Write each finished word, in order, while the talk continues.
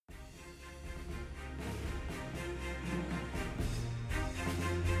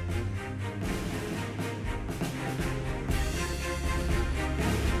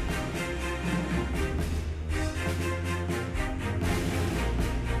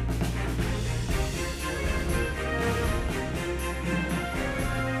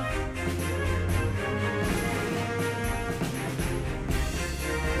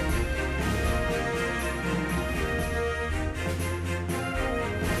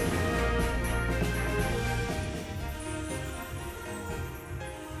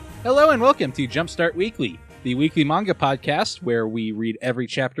Hello and welcome to Jumpstart Weekly, the weekly manga podcast where we read every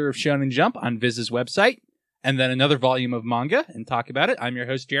chapter of Shonen Jump on Viz's website, and then another volume of manga and talk about it. I'm your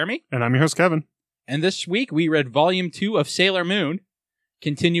host, Jeremy. And I'm your host, Kevin. And this week we read Volume 2 of Sailor Moon,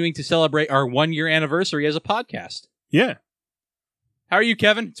 continuing to celebrate our 1-year anniversary as a podcast. Yeah. How are you,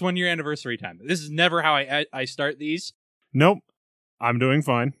 Kevin? It's 1-year anniversary time. This is never how I start these. Nope. I'm doing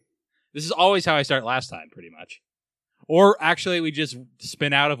fine. This is always how I start last time, pretty much. Or actually, we just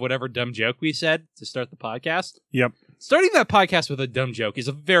spin out of whatever dumb joke we said to start the podcast. Yep. Starting that podcast with a dumb joke is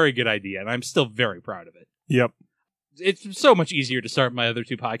a very good idea, and I'm still very proud of it. Yep. It's so much easier to start my other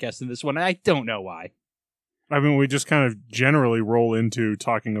two podcasts than this one, and I don't know why. I mean, we just kind of generally roll into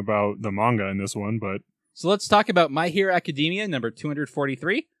talking about the manga in this one, but... So let's talk about My Hero Academia, number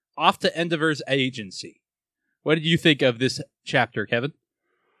 243, Off to Endeavor's Agency. What did you think of this chapter, Kevin?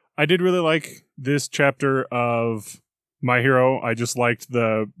 I did really like this chapter of My Hero. I just liked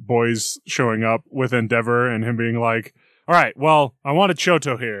the boys showing up with Endeavor and him being like, all right, well, I wanted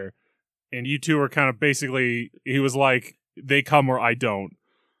Choto here. And you two are kind of basically, he was like, they come or I don't.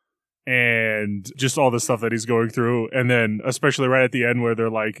 And just all the stuff that he's going through. And then especially right at the end where they're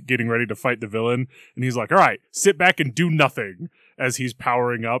like getting ready to fight the villain. And he's like, all right, sit back and do nothing as he's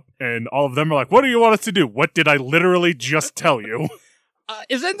powering up. And all of them are like, what do you want us to do? What did I literally just tell you?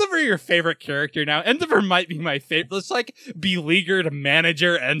 Is Endeavor your favorite character now? Endeavor might be my favorite. Let's like beleaguered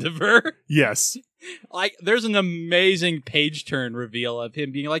manager Endeavor. Yes. Like, there's an amazing page turn reveal of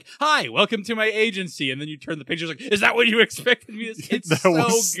him being like, hi, welcome to my agency. And then you turn the page, like, is that what you expected me to say? It's so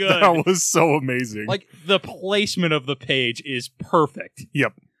good. That was so amazing. Like, the placement of the page is perfect.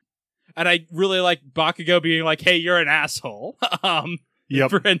 Yep. And I really like Bakugo being like, hey, you're an asshole. Yep.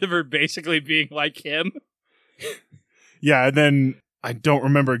 For Endeavor basically being like him. Yeah, and then I don't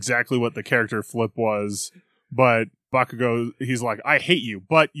remember exactly what the character flip was, but Bakugo, he's like, I hate you,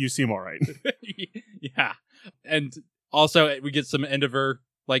 but you seem all right. Yeah. And also, we get some Endeavor,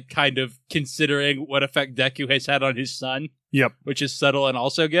 like, kind of considering what effect Deku has had on his son. Yep. Which is subtle and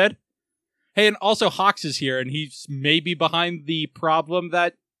also good. Hey, and also Hawks is here, and he's maybe behind the problem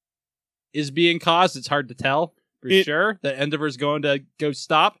that is being caused. It's hard to tell for sure that Endeavor's going to go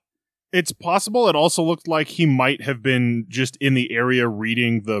stop. It's possible. It also looked like he might have been just in the area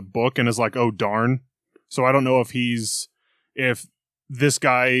reading the book and is like, oh, darn. So I don't know if this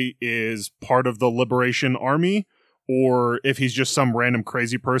guy is part of the Liberation Army or if he's just some random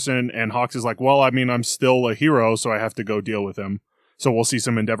crazy person and Hawks is like, well, I mean, I'm still a hero, so I have to go deal with him. So we'll see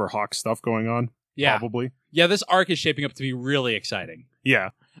some Endeavor Hawks stuff going on. Yeah. Probably. Yeah, this arc is shaping up to be really exciting.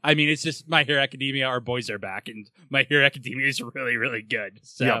 Yeah. I mean, it's just My Hero Academia, our boys are back, and My Hero Academia is really, really good.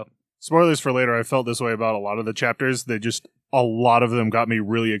 So. Yep. Spoilers for later, I felt this way about a lot of the chapters. A lot of them got me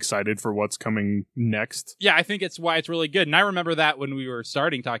really excited for what's coming next. Yeah, I think it's why it's really good. And I remember that when we were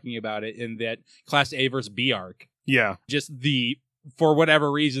starting talking about it in that Class A versus B arc. Yeah. Just for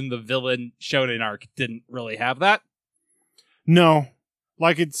whatever reason, the villain Shonen arc didn't really have that. No.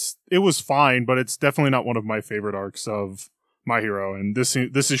 Like, it was fine, but it's definitely not one of my favorite arcs of My Hero. And this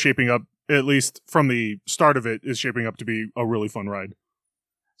is shaping up, at least from the start of it, is shaping up to be a really fun ride.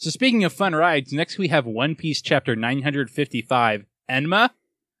 So speaking of fun rides, next we have One Piece chapter 955, Enma,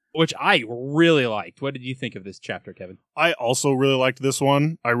 which I really liked. What did you think of this chapter, Kevin? I also really liked this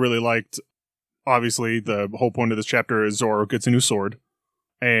one. I really liked, obviously, the whole point of this chapter is Zoro gets a new sword.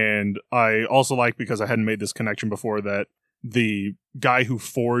 And I also like, because I hadn't made this connection before, that the guy who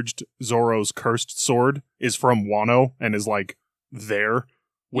forged Zoro's cursed sword is from Wano and is, like, there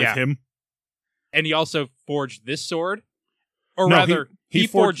with him. And he also forged this sword? Or no, rather, he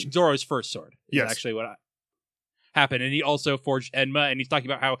forged forged Zoro's first sword. Yes. Actually what happened. And he also forged Enma, and he's talking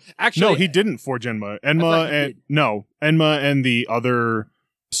about how, actually... No, he didn't forge Enma. Enma and the other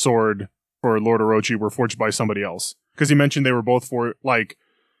sword for Lord Orochi were forged by somebody else. Because he mentioned they were both because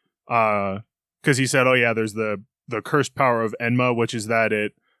he said, oh yeah, there's the cursed power of Enma, which is that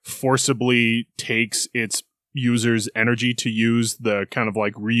it forcibly takes its user's energy to use the kind of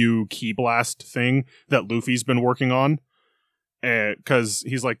like Ryu Ki Blast thing that Luffy's been working on. Because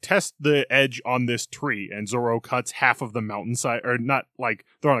he's like, test the edge on this tree, and Zoro cuts half of the mountainside, or not, like,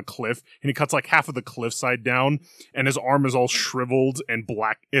 they're on a cliff, and he cuts like half of the cliffside down, and his arm is all shriveled and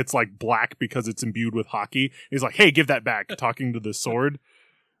black. It's like black because it's imbued with hockey. He's like, hey, give that back, talking to the sword.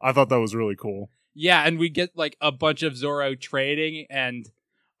 I thought that was really cool. Yeah, and we get like a bunch of Zoro trading, and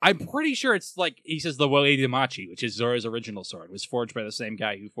I'm pretty sure it's like, he says the Woei Damachi, which is Zoro's original sword, was forged by the same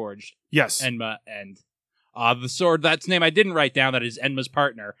guy who forged Enma, and the sword, that's name I didn't write down, that is Enma's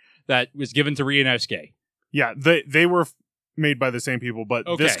partner, that was given to Ryunosuke. Yeah, they were made by the same people, but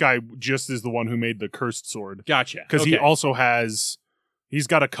this guy just is the one who made the cursed sword. Gotcha. Because he also has He's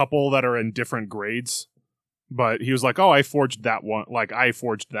got a couple that are in different grades, but he was like, "Oh, I forged that one. Like I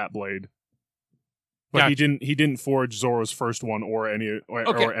forged that blade." But he didn't forge Zoro's first one or Enma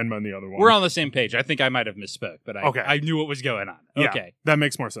in the other one. We're on the same page. I think I might have misspoke, but I knew what was going on. Okay. Yeah, that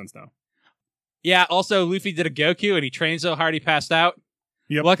makes more sense now. Yeah, also Luffy did a Goku and he trained so hard he passed out.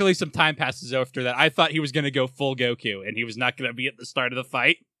 Yep. Luckily some time passes after that. I thought he was going to go full Goku and he was not going to be at the start of the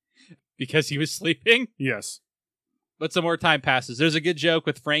fight because he was sleeping. Yes. But some more time passes. There's a good joke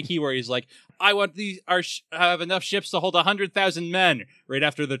with Frankie where he's like, I want have enough ships to hold 100,000 men. Right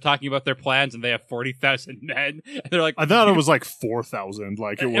after they're talking about their plans and they have 40,000 men. And they're like, I thought it was like 4,000.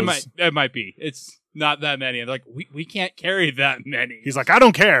 Like it might be. It's not that many. And they're like, we can't carry that many. He's like, I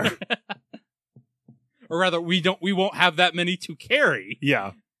don't care. Or rather, we won't have that many to carry.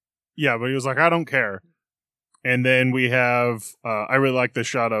 Yeah. Yeah, but he was like, I don't care. And then we have, I really like the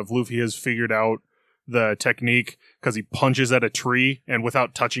shot of Luffy has figured out the technique because he punches at a tree and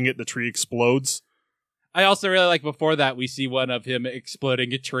without touching it, the tree explodes. I also really like before that, we see one of him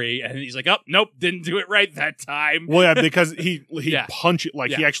exploding a tree and he's like, oh, nope, didn't do it right that time. Well, yeah, because he he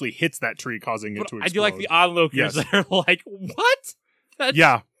actually hits that tree causing it to explode. I do like the onlookers that are like, what?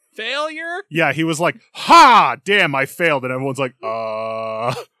 That's failure? Yeah, he was like, ha, damn, I failed. And everyone's like,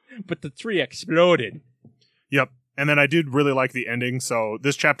 But the tree exploded. Yep. And then I did really like the ending. So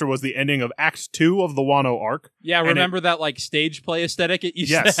this chapter was the ending of Act 2 of the Wano arc. Yeah, remember that like stage play aesthetic it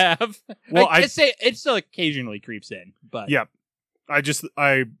used to have? Well, I'd say it still occasionally creeps in, but yeah, I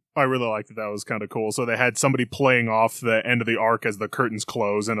really liked that was kind of cool. So they had somebody playing off the end of the arc as the curtains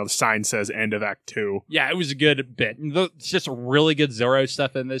close, and a sign says "End of Act 2." Yeah, it was a good bit. It's just really good Zoro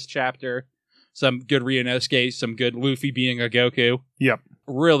stuff in this chapter. Some good Ryunosuke, some good Luffy being a Goku. Yep,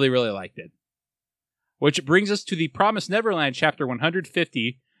 really, really liked it. Which brings us to the Promised Neverland, chapter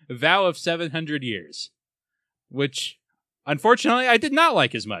 150, Vow of 700 Years. Which, unfortunately, I did not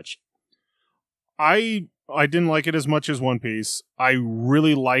like as much. I didn't like it as much as One Piece. I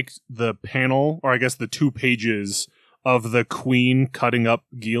really liked the panel, or I guess the 2 pages, of the queen cutting up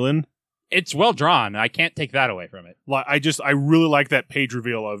Gillen. It's well drawn. I can't take that away from it. I really like that page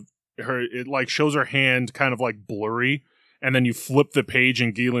reveal of her. It like shows her hand kind of like blurry, and then you flip the page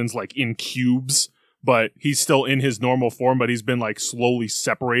and Gillen's like in cubes. But he's still in his normal form, but he's been like slowly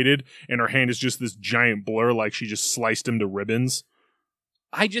separated, and her hand is just this giant blur, like she just sliced him to ribbons.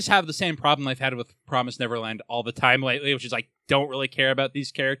 I just have the same problem I've had with Promised Neverland all the time lately, which is I don't really care about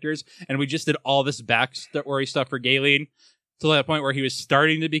these characters, and we just did all this backstory stuff for Galen to the point where he was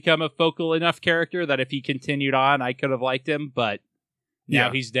starting to become a focal enough character that if he continued on, I could have liked him, but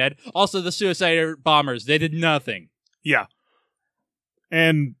now he's dead. Also, the Suicide Bombers, they did nothing. Yeah.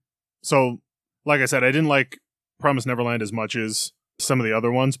 And so, like I said, I didn't like Promised Neverland as much as some of the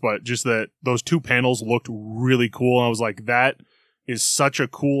other ones, but just that those 2 panels looked really cool. And I was like, that is such a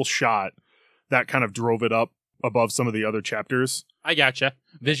cool shot that kind of drove it up above some of the other chapters. I gotcha.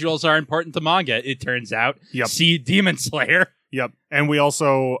 Visuals are important to manga, it turns out. Yep. See Demon Slayer. Yep. And we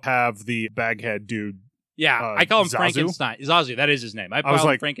also have the baghead dude. Yeah, I call him Zazu? Frankenstein. Zazu, that is his name. I was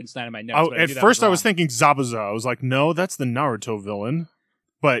like Frankenstein in my notes. At first I was thinking Zabuza. I was like, no, that's the Naruto villain.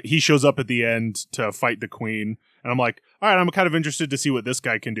 But he shows up at the end to fight the queen. And I'm like, all right, I'm kind of interested to see what this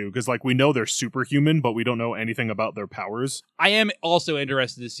guy can do. Because, like, we know they're superhuman, but we don't know anything about their powers. I am also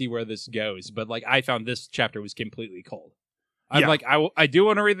interested to see where this goes. But, like, I found this chapter was completely cold. I'm like, I do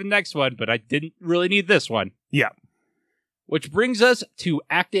want to read the next one, but I didn't really need this one. Yeah. Which brings us to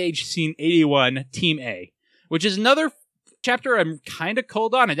Act Age Scene 81, Team A. Which is another chapter I'm kind of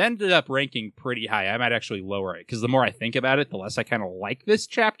cold on. It ended up ranking pretty high. I might actually lower it, because the more I think about it, the less I kind of like this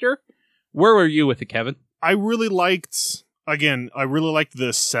chapter. Where were you with it, Kevin? I really liked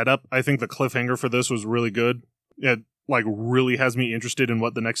the setup. I think the cliffhanger for this was really good. It, like, really has me interested in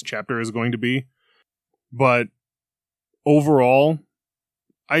what the next chapter is going to be. But overall,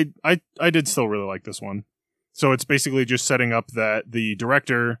 I did still really like this one. So it's basically just setting up that the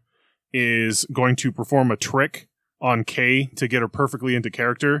director is going to perform a trick on Kay to get her perfectly into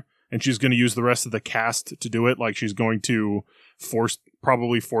character, and she's going to use the rest of the cast to do it. Like, she's going to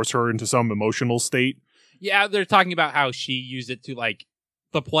probably force her into some emotional state. Yeah, they're talking about how she used it to, like,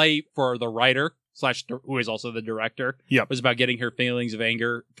 the play for the writer / who is also the director. Yep. Was about getting her feelings of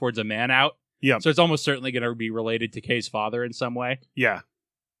anger towards a man out. Yeah. So it's almost certainly going to be related to Kay's father in some way. Yeah.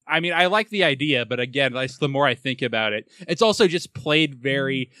 I mean, I like the idea, but again, the more I think about it, it's also just played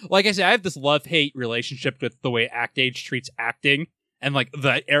very... Like I said, I have this love-hate relationship with the way Act Age treats acting and, like,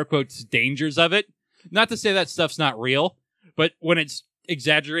 the air quotes dangers of it. Not to say that stuff's not real, but when it's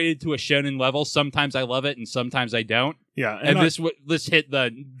exaggerated to a shonen level, sometimes I love it and sometimes I don't. Yeah. And this hit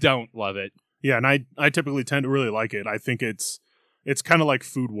the don't love it. Yeah, and I typically tend to really like it. I think it's It's kind of like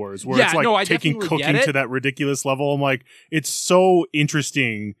Food Wars, where it's like I taking cooking to that ridiculous level. I'm like, it's so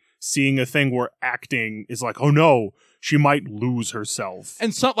interesting seeing a thing where acting is like, oh no, she might lose herself.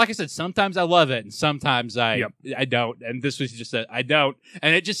 And so, like I said, sometimes I love it, and sometimes I don't. And this was just I don't.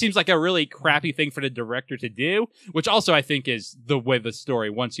 And it just seems like a really crappy thing for the director to do, which also I think is the way the story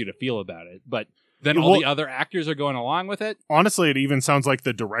wants you to feel about it. But then all the other actors are going along with it. Honestly, it even sounds like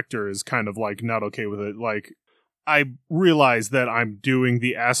the director is kind of like not okay with it. Like, I realize that I'm doing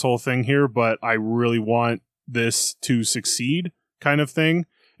the asshole thing here, but I really want this to succeed, kind of thing.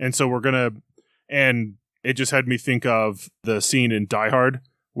 And so and it just had me think of the scene in Die Hard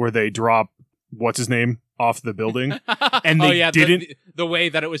where they drop what's his name off the building, and they didn't. The way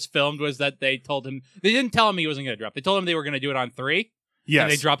that it was filmed was that they didn't tell him he wasn't going to drop. They told him they were going to do it on 3. Yes,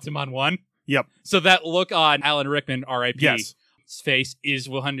 and they dropped him on 1. Yep. So that look on Alan Rickman, R.I.P. Yes. face is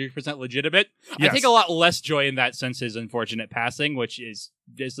 100% legitimate. Yes. I take a lot less joy in that since his unfortunate passing, which is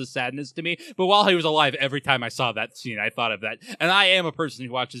just a sadness to me. But while he was alive, every time I saw that scene, I thought of that. And I am a person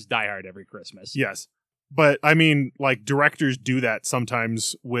who watches Die Hard every Christmas. Yes. But I mean, like, directors do that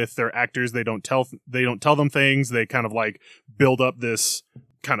sometimes with their actors. They don't tell them things. They kind of like build up this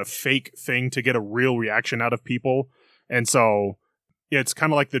kind of fake thing to get a real reaction out of people. And so it's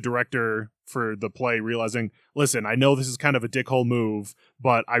kind of like the director for the play realizing, listen, I know this is kind of a dickhole move,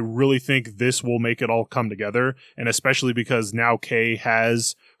 but I really think this will make it all come together. And especially because now Kay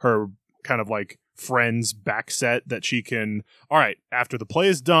has her kind of like friends back set that she can, all right, after the play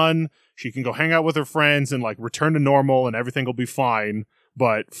is done, she can go hang out with her friends and like return to normal and everything will be fine.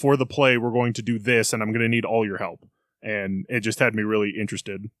 But for the play, we're going to do this and I'm going to need all your help. And it just had me really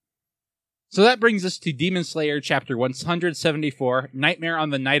interested. So that brings us to Demon Slayer chapter 174, Nightmare on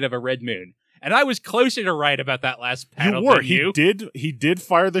the Night of a Red Moon. And I was closer to right about that last panel than you. He did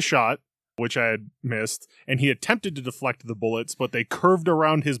fire the shot, which I had missed, and he attempted to deflect the bullets, but they curved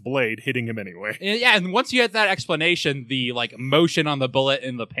around his blade, hitting him anyway. Yeah, and once you had that explanation, the like motion on the bullet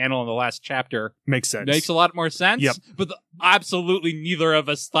in the panel in the last chapter makes sense. Makes a lot more sense. Yep. But absolutely neither of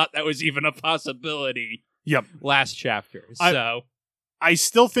us thought that was even a possibility. Yep. Last chapter. I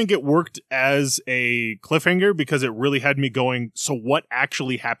still think it worked as a cliffhanger because it really had me going, so what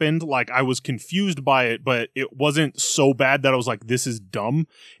actually happened? Like, I was confused by it, but it wasn't so bad that I was like, this is dumb.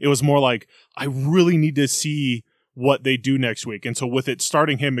 It was more like, I really need to see what they do next week. And so with it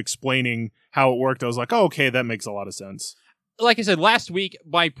starting him explaining how it worked, I was like, oh, okay, that makes a lot of sense. Like I said, last week,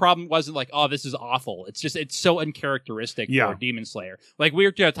 my problem wasn't like, oh, this is awful. It's just, it's so uncharacteristic for Demon Slayer. Like,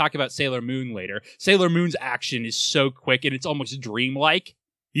 we're going to talk about Sailor Moon later. Sailor Moon's action is so quick and it's almost dreamlike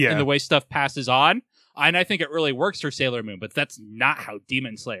in the way stuff passes on. And I think it really works for Sailor Moon, but that's not how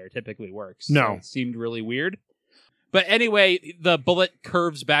Demon Slayer typically works. No. So it seemed really weird. But anyway, the bullet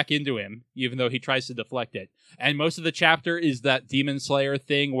curves back into him, even though he tries to deflect it. And most of the chapter is that Demon Slayer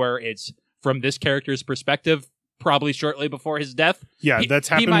thing where it's from this character's perspective, probably shortly before his death. Yeah, that's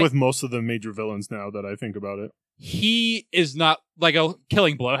happened with most of the major villains now that I think about it. He is not, like, a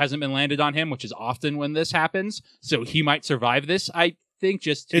killing blow hasn't been landed on him, which is often when this happens. So he might survive this, I think,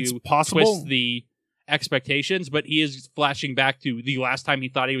 just to twist the expectations. But he is flashing back to the last time he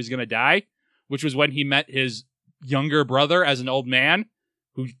thought he was going to die, which was when he met his younger brother as an old man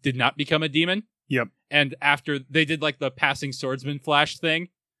who did not become a demon. Yep. And after they did, like, the passing swordsman flash thing,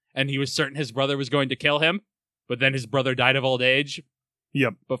 and he was certain his brother was going to kill him. But then his brother died of old age.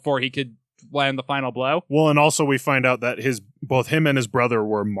 Yep. Before he could land the final blow. Well, and also we find out that both him and his brother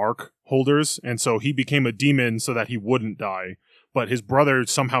were mark holders, and so he became a demon so that he wouldn't die. But his brother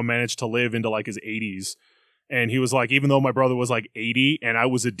somehow managed to live into like his 80s. And he was like, even though my brother was like 80 and I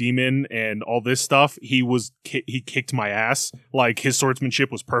was a demon and all this stuff, he kicked my ass. Like, his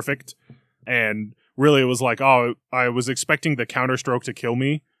swordsmanship was perfect. And really it was like, oh, I was expecting the counterstroke to kill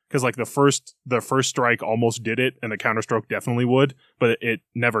me. Because like the first strike almost did it, and the counterstroke definitely would, but it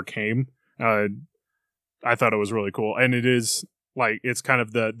never came. I thought it was really cool, and it is like it's kind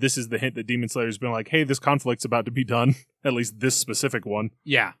of this is the hint that Demon Slayer's been like, hey, this conflict's about to be done, at least this specific one.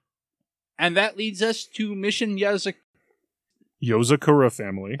 Yeah, and that leads us to Mission Yozakura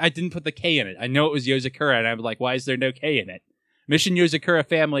family. I didn't put the K in it. I know it was Yozakura, and I'm like, why is there no K in it? Mission Yozakura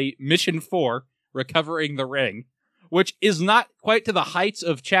family, Mission 4, Recovering the Ring. Which is not quite to the heights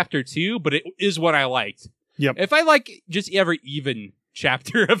of Chapter 2, but it is what I liked. Yep. If I like just every even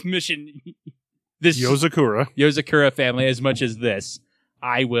chapter of Mission... this Yozakura family as much as this,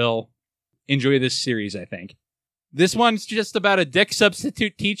 I will enjoy this series, I think. This one's just about a dick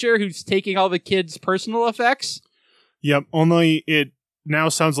substitute teacher who's taking all the kids' personal effects. Yep, only it now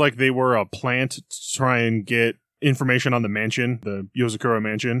sounds like they were a plant to try and get information on the mansion, the Yozakura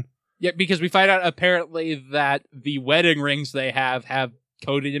mansion. Yeah, because we find out apparently that the wedding rings they have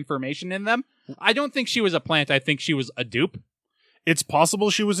coded information in them. I don't think she was a plant. I think she was a dupe. It's possible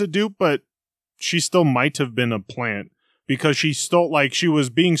she was a dupe, but she still might have been a plant because she stole, like, she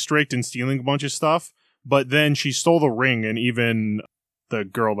was being strict and stealing a bunch of stuff, but then she stole the ring, and even the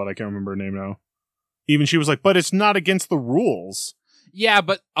girl that I can't remember her name now, even she was like, but it's not against the rules. Yeah,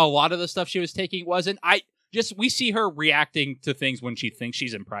 but a lot of the stuff she was taking wasn't. We see her reacting to things when she thinks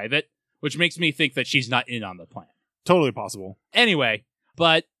she's in private, which makes me think that she's not in on the plan. Totally possible. Anyway,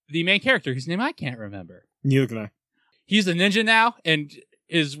 but the main character, whose name I can't remember. Neither can I. He's a ninja now, and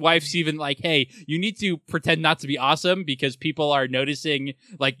his wife's even like, hey, you need to pretend not to be awesome because people are noticing,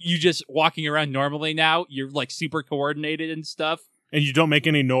 like, you just walking around normally now. You're, like, super coordinated and stuff. And you don't make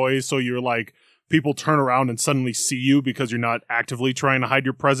any noise, so you're like, people turn around and suddenly see you because you're not actively trying to hide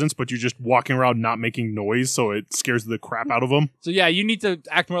your presence, but you're just walking around not making noise, so it scares the crap out of them. So yeah, you need to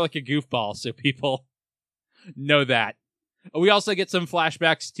act more like a goofball so people know that. We also get some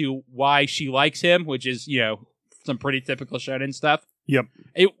flashbacks to why she likes him, which is, some pretty typical shonen stuff. Yep.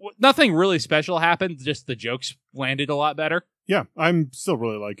 Nothing really special happened, just the jokes landed a lot better. Yeah, I'm still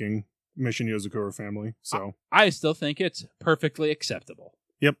really liking Mission Yozakura Family, so. I still think it's perfectly acceptable.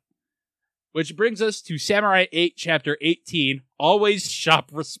 Yep. Which brings us to Samurai 8, Chapter 18, Always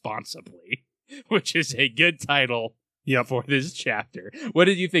Shop Responsibly, which is a good title for this chapter. What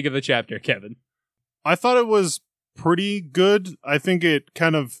did you think of the chapter, Kevin? I thought it was pretty good. I think it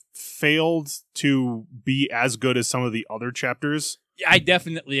kind of failed to be as good as some of the other chapters. Yeah, I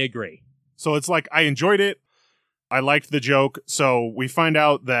definitely agree. So it's like, I enjoyed it. I liked the joke. So we find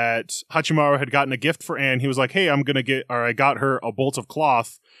out that Hachimaru had gotten a gift for Anne. He was like, hey, I got her a bolt of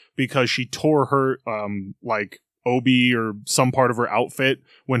cloth because she tore her, obi or some part of her outfit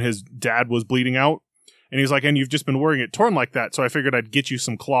when his dad was bleeding out. And he's like, and you've just been wearing it torn like that. So I figured I'd get you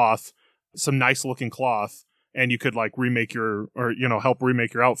some cloth, some nice looking cloth, and you could like help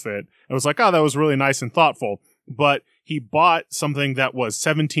remake your outfit. I was like, oh, that was really nice and thoughtful. But he bought something that was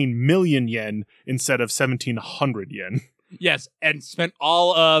 17 million yen instead of 1,700 yen. Yes, and spent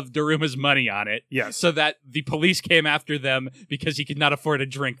all of Daruma's money on it. Yes. So that the police came after them because he could not afford a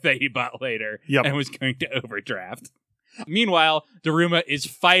drink that he bought later and was going to overdraft. Meanwhile, Daruma is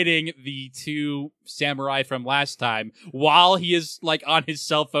fighting the two samurai from last time while he is like on his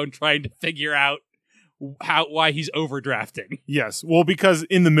cell phone trying to figure out why he's overdrafting. Yes. Well, because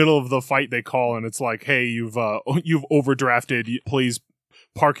in the middle of the fight they call and it's like, hey, you've overdrafted. Please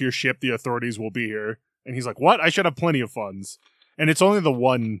park your ship. The authorities will be here. And he's like, what? I should have plenty of funds. And it's only the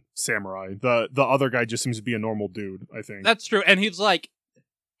one samurai. The other guy just seems to be a normal dude, I think. That's true. And he's like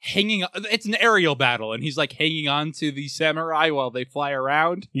hanging on. It's an aerial battle. And he's like hanging on to the samurai while they fly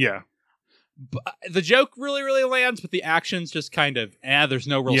around. Yeah. But the joke really, really lands, but the action's just kind of, there's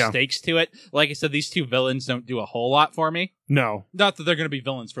no real stakes to it. Like I said, these two villains don't do a whole lot for me. No. Not that they're going to be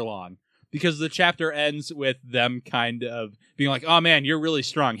villains for long. Because the chapter ends with them kind of being like, oh man, you're really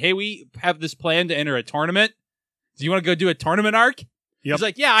strong. Hey, we have this plan to enter a tournament. Do you want to go do a tournament arc? Yep. He's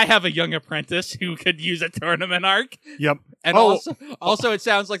like, yeah, I have a young apprentice who could use a tournament arc. Yep. And also, it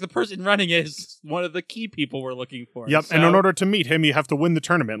sounds like the person running is one of the key people we're looking for. Yep. So, and in order to meet him, you have to win the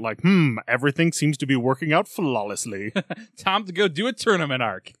tournament. Like, everything seems to be working out flawlessly. Time to go do a tournament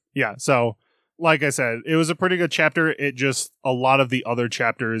arc. Yeah. So, like I said, it was a pretty good chapter. It just, a lot of the other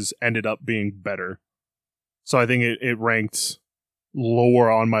chapters ended up being better. So I think it ranked lower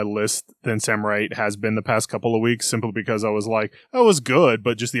on my list than Samurai 8 has been the past couple of weeks, simply because I was like, that was good,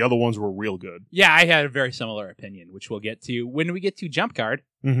 but just the other ones were real good. Yeah, I had a very similar opinion, which we'll get to when we get to Jump Card.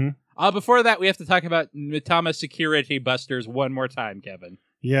 Mm-hmm. Before that, we have to talk about Mitama Security Busters one more time, Kevin.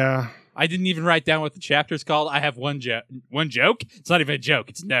 Yeah. I didn't even write down what the chapter's called. I have one joke. It's not even a joke.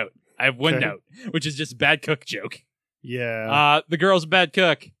 It's a note. I have one note, which is just bad cook joke. Yeah. The girl's a bad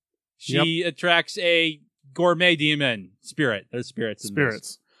cook. She attracts a gourmet demon spirit. There's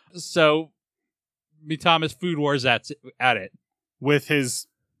spirits. So Mitama's food wars at it. With his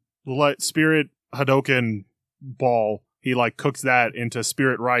spirit Hadoken ball, he like cooks that into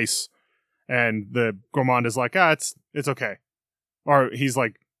spirit rice, and the gourmand is like, it's okay. Or he's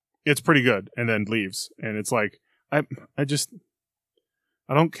like, it's pretty good, and then leaves. And it's like, I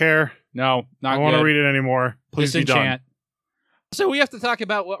don't care. No, not good. I don't want to read it anymore. Please be done. So we have to talk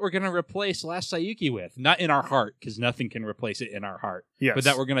about what we're going to replace Last Sayuki with. Not in our heart, because nothing can replace it in our heart. Yes. But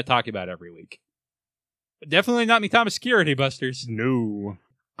that we're going to talk about every week. Definitely not Mitama Security Busters. No.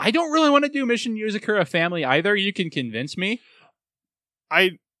 I don't really want to do Mission Yozakura Family either. You can convince me.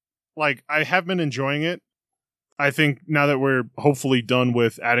 I have been enjoying it. I think now that we're hopefully done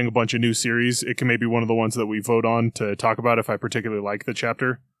with adding a bunch of new series, it can maybe be one of the ones that we vote on to talk about if I particularly like the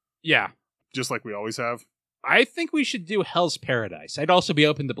chapter. Yeah. Just like we always have. I think we should do Hell's Paradise. I'd also be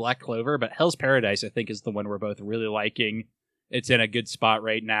open to Black Clover, but Hell's Paradise, I think, is the one we're both really liking. It's in a good spot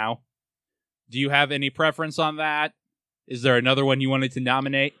right now. Do you have any preference on that? Is there another one you wanted to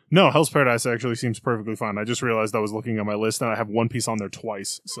nominate? No, Hell's Paradise actually seems perfectly fine. I just realized I was looking at my list and I have One Piece on there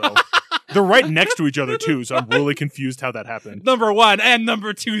twice. So they're right next to each other too, so I'm really confused how that happened. Number 1 and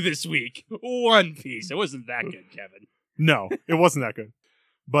number 2 this week. One Piece. It wasn't that good, Kevin. No, it wasn't that good.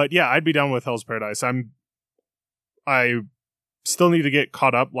 But yeah, I'd be down with Hell's Paradise. I still need to get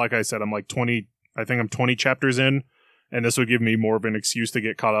caught up. Like I said, I'm like 20 chapters in, and this would give me more of an excuse to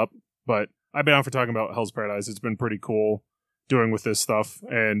get caught up. But I've been down for talking about Hell's Paradise. It's been pretty cool doing with this stuff,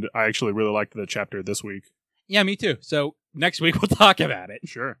 and I actually really liked the chapter this week. Yeah, me too. So next week we'll talk about it.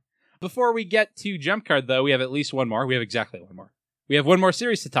 Sure. Before we get to Jump Card, though, we have at least one more. We have exactly one more. We have one more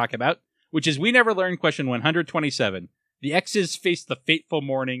series to talk about, which is We Never Learn question 127. The X's face the fateful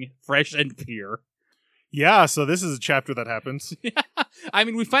morning, fresh and pure. Yeah, so this is a chapter that happens. Yeah. I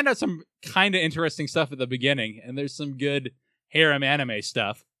mean, we find out some kind of interesting stuff at the beginning, and there's some good harem anime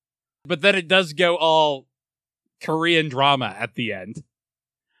stuff. But then it does go all Korean drama at the end.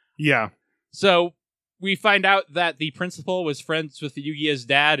 Yeah. So we find out that the principal was friends with Yugia's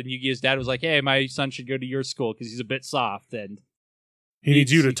dad, and Yugia's dad was like, hey, my son should go to your school because he's a bit soft, and he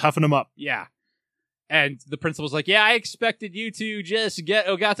needs you to toughen him up. Yeah. And the principal's like, yeah, I expected you to just get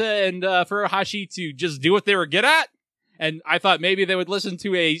Ogata and Furuhashi to just do what they were good at. And I thought maybe they would listen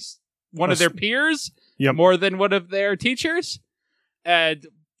to one of their peers more than one of their teachers. And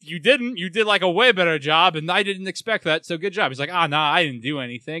you didn't. You did like a way better job, and I didn't expect that, so good job. He's like, nah, I didn't do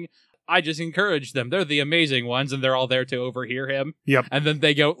anything. I just encouraged them. They're the amazing ones, and they're all there to overhear him. Yep. And then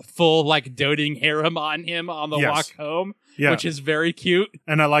they go full, like, doting harem on him on the walk home, which is very cute.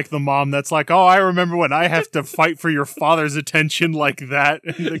 And I like the mom that's like, oh, I remember when I have to fight for your father's attention like that.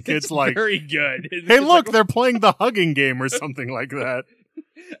 And the kid's like, very good. Hey, look, they're playing the hugging game or something like that.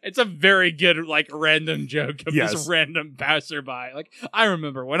 It's a very good, like, random joke of this random passerby. Like, I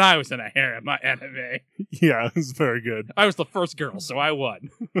remember when I was in a harem anime. Yeah, it was very good. I was the first girl, so I won.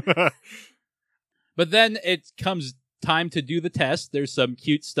 But then it comes time to do the test. There's some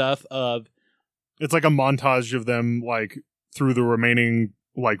cute stuff of... It's like a montage of them, like, through the remaining,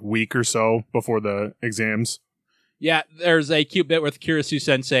 like, week or so before the exams. Yeah, there's a cute bit with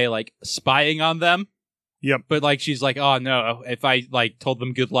Kirisu-sensei, like, spying on them. Yep. But, like, she's like, oh, no, if I, like, told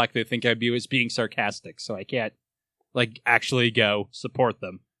them good luck, they think I was being sarcastic, so I can't, like, actually go support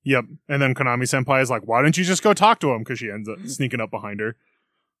them. Yep. And then Konami-senpai is like, why don't you just go talk to him? Because she ends up sneaking up behind her.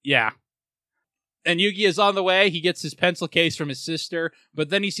 Yeah. And Yugi is on the way. He gets his pencil case from his sister, but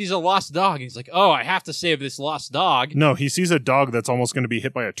then he sees a lost dog. And he's like, oh, I have to save this lost dog. No, he sees a dog that's almost going to be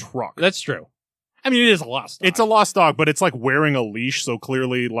hit by a truck. That's true. I mean, it is a lost dog. It's a lost dog, but it's, like, wearing a leash, so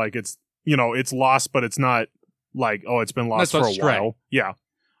clearly, like, it's... You know, it's lost, but it's not like, oh, it's been lost for a while. Yeah.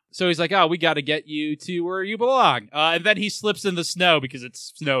 So he's like, oh, we got to get you to where you belong. And then he slips in the snow because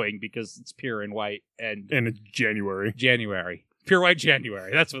it's snowing, because it's pure and white. And it's January. Pure white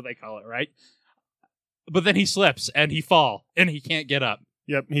January. That's what they call it, right? But then he slips and he falls and he can't get up.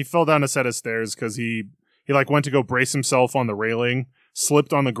 Yep. He fell down a set of stairs because he like went to go brace himself on the railing,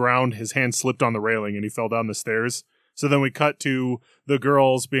 slipped on the ground, his hand slipped on the railing, and he fell down the stairs. So then we cut to the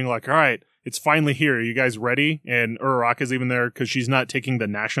girls being like, all right, it's finally here. Are you guys ready? And Uraraka's even there because she's not taking the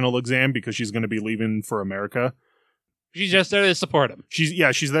national exam because she's going to be leaving for America. She's just there to support him.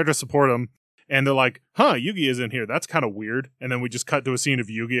 She's there to support him. And they're like, huh, Yugi isn't here. That's kind of weird. And then we just cut to a scene of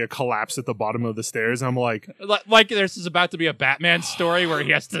Yugi collapse at the bottom of the stairs. And I'm like... Like this is about to be a Batman story where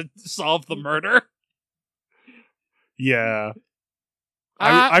he has to solve the murder. Yeah.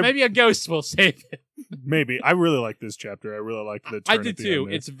 Maybe a ghost will save it. Maybe. I really like this chapter. I really like the turn I did too.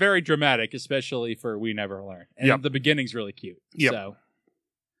 It's very dramatic, especially for We Never Learn. And the beginning's really cute. Yep. So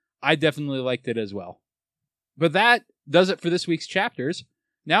I definitely liked it as well. But that does it for this week's chapters.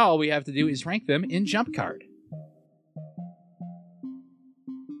 Now all we have to do is rank them in Jump Card.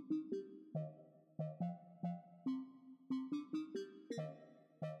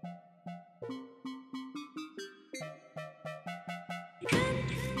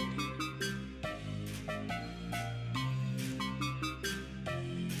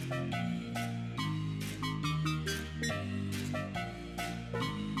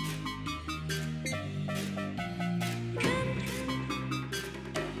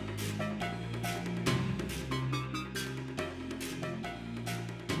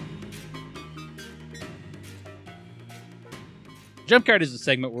 Jump Card is a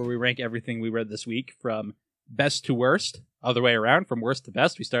segment where we rank everything we read this week from best to worst, other way around, from worst to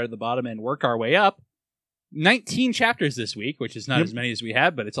best. We start at the bottom and work our way up. 19 chapters this week, which is not as many as we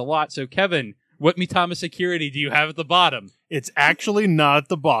had, but it's a lot. So, Kevin, what Mitama Security do you have at the bottom? It's actually not at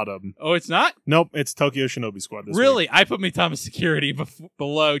the bottom. Oh, it's not? Nope, it's Tokyo Shinobi Squad this really? week. I put Mitama Security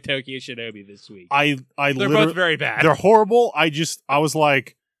below Tokyo Shinobi this week. They're both very bad. They're horrible. I was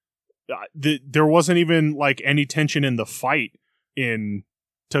like, there wasn't even like any tension in the fight in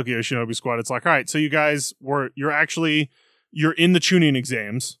Tokyo Shinobi Squad. It's like, all right, so you guys you're in the tuning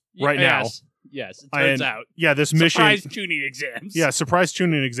exams right now. Yes, it turns out. Yeah, this mission. Surprise tuning exams. Yeah, surprise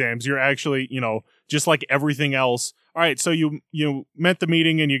tuning exams. You're actually, just like everything else. All right, so you met the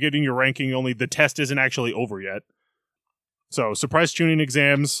meeting and you're getting your ranking, only the test isn't actually over yet. So, surprise tuning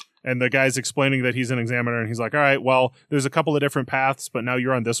exams, and the guy's explaining that he's an examiner, and he's like, all right, well, there's a couple of different paths, but now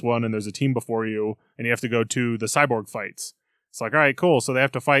you're on this one, and there's a team before you, and you have to go to the cyborg fights. It's like, all right, cool. So they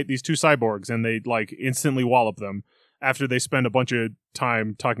have to fight these two cyborgs, and they, like, instantly wallop them after they spend a bunch of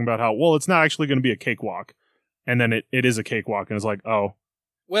time talking about how, well, it's not actually going to be a cakewalk. And then it is a cakewalk, and it's like, oh.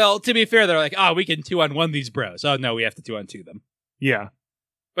 Well, to be fair, they're like, we can 2-on-1 these bros. Oh, no, we have to 2-on-2 them. Yeah.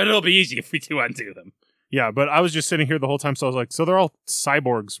 But it'll be easy if we 2-on-2 them. Yeah, but I was just sitting here the whole time, so I was like, so they're all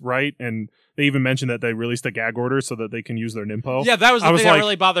cyborgs, right? And they even mentioned that they released a gag order so that they can use their Ninpo. Yeah, that was the thing that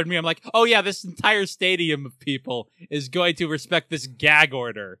really bothered me. I'm like, oh yeah, this entire stadium of people is going to respect this gag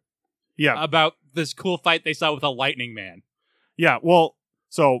order. Yeah. About this cool fight they saw with a Lightning Man. Yeah, well,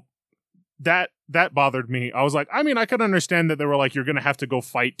 so that bothered me. I was like, I mean, I could understand that they were like, you're going to have to go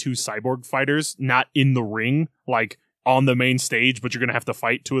fight two cyborg fighters, not in the ring, like on the main stage, but you're going to have to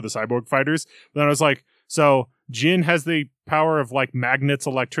fight two of the cyborg fighters. But then I was like, so Jin has the power of like magnets,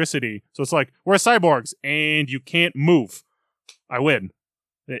 electricity. So it's like, we're cyborgs and you can't move. I win.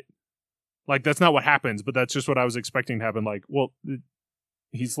 Like, that's not what happens, but that's just what I was expecting to happen. Like, well,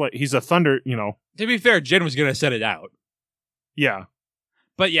 he's a thunder, To be fair, Jin was going to set it out. Yeah.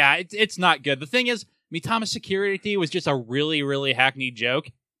 But yeah, it's not good. The thing is, Mitama Security was just a really, really hackneyed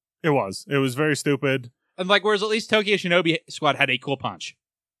joke. It was. It was very stupid. And like, whereas at least Tokyo Shinobi Squad had a cool punch.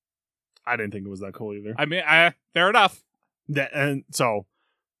 I didn't think it was that cool either. I mean, fair enough. And so,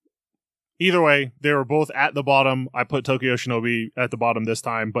 either way, they were both at the bottom. I put Tokyo Shinobi at the bottom this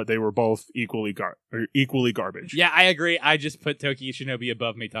time, but they were both equally garbage. Yeah, I agree. I just put Tokyo Shinobi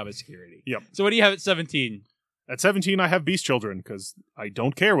above Mitama Security. Yep. So what do you have at 17? At 17, I have Beast Children, because I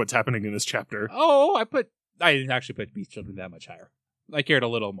don't care what's happening in this chapter. Oh, I didn't actually put Beast Children that much higher. I cared a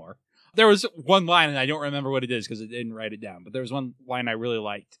little more. There was one line, and I don't remember what it is, because I didn't write it down, but there was one line I really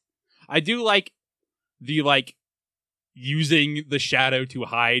liked. I do like the, using the shadow to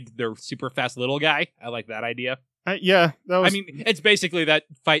hide their super fast little guy. I like that idea. Yeah, that was... I mean, it's basically that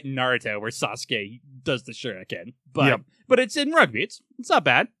fight in Naruto where Sasuke does the shuriken, but it's in rugby. It's not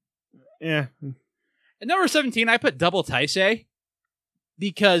bad. Yeah. At number 17, I put Double Taisei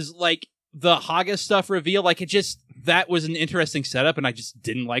because, the Haga stuff reveal, that was an interesting setup, and I just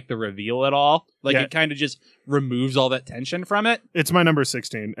didn't like the reveal at all. It kind of just removes all that tension from it. It's my number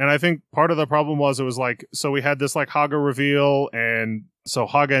 16, and I think part of the problem was it was so we had this, Haga reveal, and so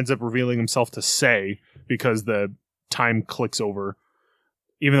Haga ends up revealing himself to Sei because the time clicks over,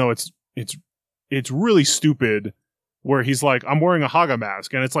 even though it's really stupid, where he's like, I'm wearing a Haga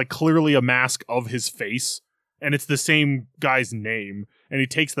mask, and it's clearly a mask of his face, and it's the same guy's name, and he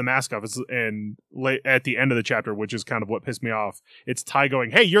takes the mask off, and at the end of the chapter, which is kind of what pissed me off, it's Tai going,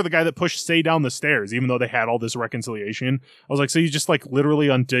 hey, you're the guy that pushed Sei down the stairs, even though they had all this reconciliation. I was like, so you just literally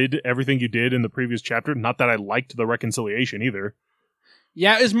undid everything you did in the previous chapter? Not that I liked the reconciliation either.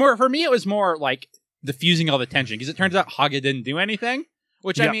 Yeah, it was more, for me, it was more diffusing all the tension, because it turns out Haga didn't do anything.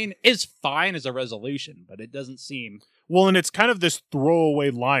 Which, I mean, is fine as a resolution, but it doesn't seem... Well, and it's kind of this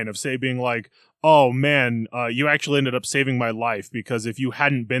throwaway line of Sei being like, oh, man, you actually ended up saving my life, because if you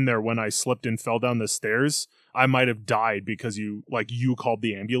hadn't been there when I slipped and fell down the stairs, I might have died because you called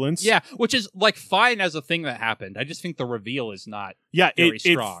the ambulance. Yeah, which is, fine as a thing that happened. I just think the reveal is not very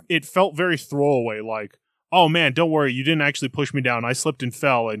strong. It felt very throwaway, oh, man, don't worry, you didn't actually push me down. I slipped and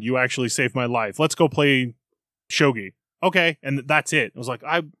fell, and you actually saved my life. Let's go play shogi. Okay, and that's it. I was like,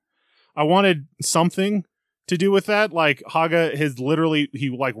 I wanted something to do with that. Haga has literally, he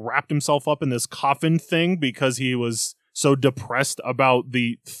wrapped himself up in this coffin thing because he was so depressed about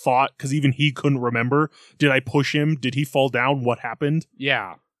the thought, because even he couldn't remember. Did I push him? Did he fall down? What happened?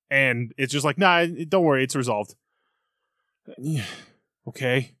 Yeah. And it's just nah, don't worry, it's resolved.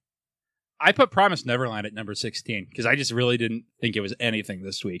 Okay. I put Promised Neverland at number 16 because I just really didn't think it was anything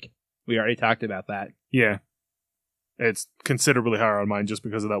this week. We already talked about that. Yeah. It's considerably higher on mine just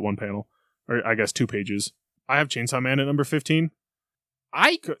because of that one panel. Or I guess 2 pages. I have Chainsaw Man at number 15.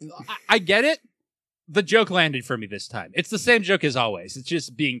 I get it. The joke landed for me this time. It's the same joke as always. It's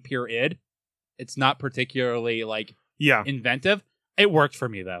just being pure id. It's not particularly like inventive. It worked for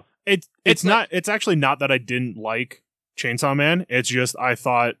me though. It's not. It's actually not that I didn't like Chainsaw Man. It's just I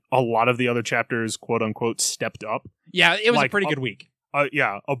thought a lot of the other chapters, quote unquote, stepped up. Yeah, it was like, a pretty good week.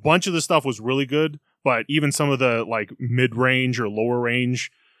 A bunch of the stuff was really good, but even some of the like mid-range or lower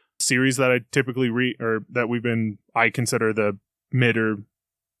range series that I typically read or that I consider the mid or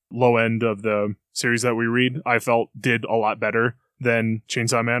low end of the series that we read, I felt did a lot better than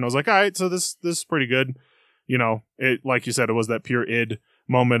Chainsaw Man. I was like, all right, so this is pretty good. You know, it, like you said, it was that pure id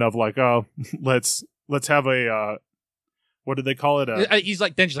moment of like, oh, let's have a what did they call it? Denji's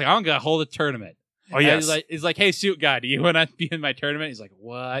like, I'm gonna hold a tournament. Oh yes. He's like, hey, suit guy, do you want to be in my tournament? He's like,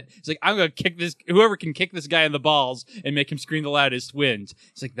 what? He's like, I'm gonna kick this. Whoever can kick this guy in the balls and make him scream the loudest wins.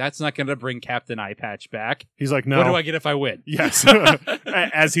 He's like, that's not gonna bring Captain Eye Patch back. He's like, no. What do I get if I win? Yes.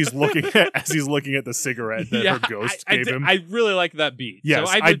 as he's looking at the cigarette that her ghost gave him. I really like that beat. Yes,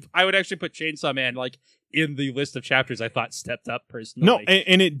 so I would actually put Chainsaw Man like in the list of chapters I thought stepped up personally. No,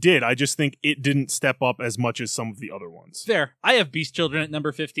 and it did. I just think it didn't step up as much as some of the other ones. Fair. I have Beast Children at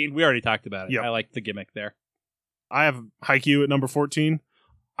number 15. We already talked about it. Yep. I like the gimmick there. I have Haikyuu at number 14.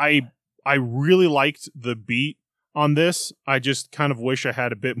 I really liked the beat on this. I just kind of wish I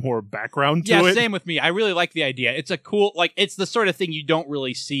had a bit more background to it. Yeah, same with me. I really like the idea. It's a cool, like, it's the sort of thing you don't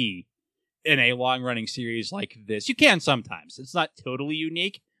really see in a long-running series like this. You can sometimes. It's not totally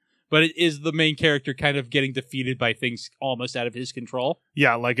unique, but it is the main character kind of getting defeated by things almost out of his control.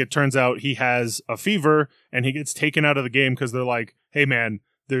 Yeah, like it turns out he has a fever and he gets taken out of the game because they're like, hey man,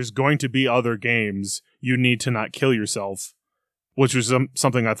 there's going to be other games. You need to not kill yourself. Which was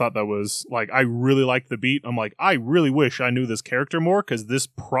something I thought that was, like, I really liked the beat. I'm like, I really wish I knew this character more because this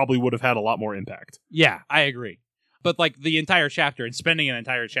probably would have had a lot more impact. Yeah, I agree. But, like, the entire chapter and spending an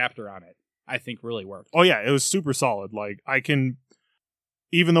entire chapter on it, I think really worked. Oh, yeah, it was super solid. Like,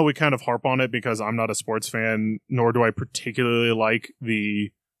 even though we kind of harp on it because I'm not a sports fan, nor do I particularly like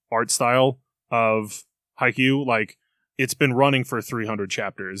the art style of Haikyuu, like, it's been running for 300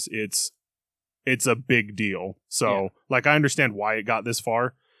 chapters. It's a big deal. So, like, I understand why it got this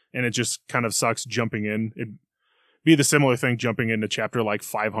far, and it just kind of sucks jumping in. It'd be the similar thing jumping into chapter, like,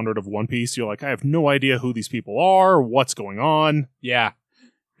 500 of One Piece. You're like, I have no idea who these people are, what's going on. Yeah.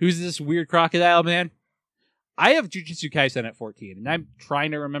 Who's this weird crocodile man? I have Jujutsu Kaisen at 14, and I'm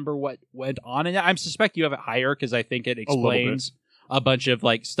trying to remember what went on in it. I suspect you have it higher, because I think it explains a bunch of,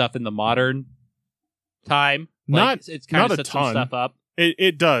 like, stuff in the modern time. Like, it's kind of sets some stuff up.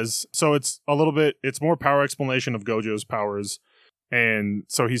 It does. So it's more power explanation of Gojo's powers. And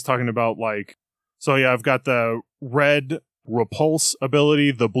so he's talking about like, so yeah, I've got the red repulse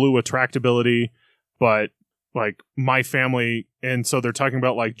ability, the blue attract ability, but like my family. And so they're talking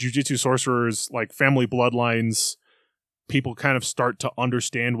about like Jujutsu sorcerers, like family bloodlines. People kind of start to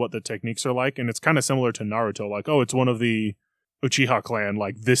understand what the techniques are like. And it's kind of similar to Naruto. Like, oh, it's one of the Uchiha clan.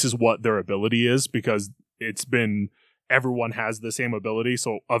 Like this is what their ability is because everyone has the same ability,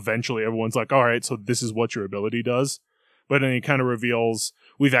 so eventually everyone's like, all right, so this is what your ability does. But then he kind of reveals,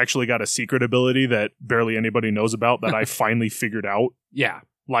 we've actually got a secret ability that barely anybody knows about that I finally figured out. Yeah.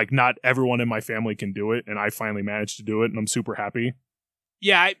 Like, not everyone in my family can do it, and I finally managed to do it, and I'm super happy.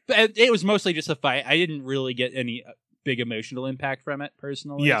 Yeah, it was mostly just a fight. I didn't really get any big emotional impact from it,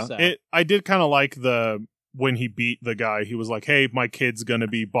 personally. Yeah, so. I did kind of like when he beat the guy, he was like, hey, my kid's gonna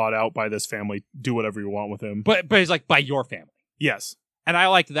be bought out by this family. Do whatever you want with him. But he's like, by your family. Yes. And I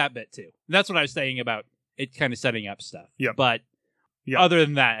liked that bit, too. That's what I was saying about it kind of setting up stuff. Yeah. But other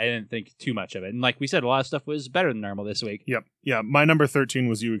than that, I didn't think too much of it. And like we said, a lot of stuff was better than normal this week. Yep. Yeah, my number 13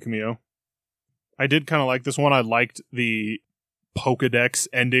 was Yui Kamio. I did kind of like this one. I liked the Pokedex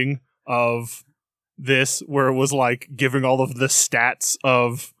ending of this, where it was like giving all of the stats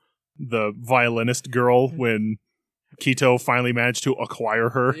of the violinist girl when Kito finally managed to acquire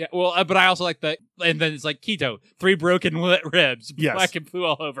her. Yeah, well, but I also like that. And then it's like, Kito, 3 broken ribs, yes. black and blue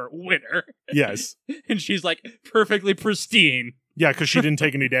all over, winner. Yes. And she's like perfectly pristine. Yeah, because she didn't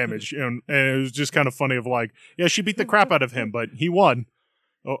take any damage. And it was just kind of funny of like, yeah, she beat the crap out of him, but he won.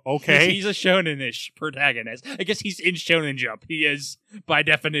 Okay. He's a shonen-ish protagonist. I guess he's in Shonen Jump. He is, by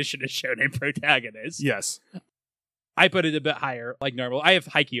definition, a shonen protagonist. Yes. I put it a bit higher, like normal. I have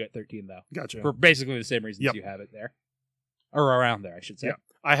Haikyuu at 13, though. Gotcha. For basically the same reasons you have it there. Or around there, I should say. Yeah.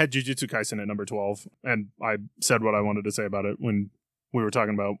 I had Jujutsu Kaisen at number 12, and I said what I wanted to say about it when we were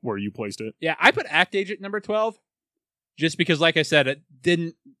talking about where you placed it. Yeah, I put Act Age at number 12, just because, like I said,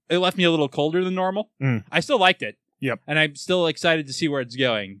 it left me a little colder than normal. I still liked it. Yep. And I'm still excited to see where it's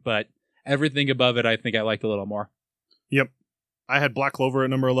going, but everything above it, I think I liked a little more. Yep. I had Black Clover at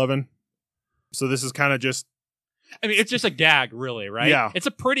number 11. So this is kind of just... I mean, it's just a gag, really, right? Yeah. It's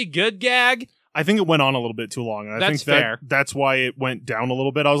a pretty good gag. I think it went on a little bit too long. And I That's think fair. That's why it went down a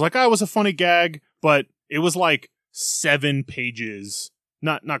little bit. I was like, oh, it was a funny gag, but it was like 7 pages.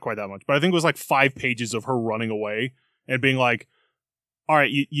 Not quite that much, but I think it was like 5 pages of her running away and being like, all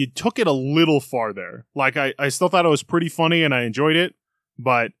right, you took it a little farther. Like, I still thought it was pretty funny and I enjoyed it,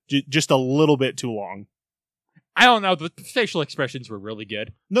 but just a little bit too long. I don't know. The facial expressions were really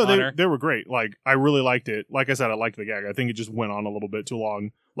good. No, they were great. Like, I really liked it. Like I said, I liked the gag. I think it just went on a little bit too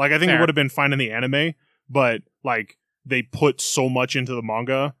long. Like, I think it would have been fine in the anime, but, like, they put so much into the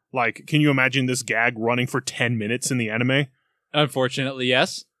manga. Like, can you imagine this gag running for 10 minutes in the anime? Unfortunately,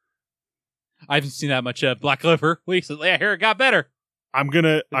 yes. I haven't seen that much Black Clover recently. I hear it got better. I'm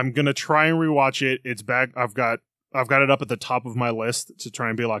gonna try and rewatch it. It's back. I've got it up at the top of my list to try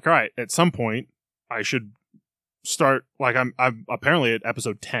and be like, all right, at some point, I should start. Like, I'm apparently at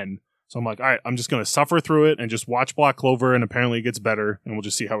episode 10, so I'm like, all right, I'm just gonna suffer through it and just watch Black Clover, and apparently it gets better, and we'll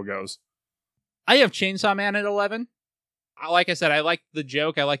just see how it goes. I have Chainsaw Man at 11. Like I said, I like the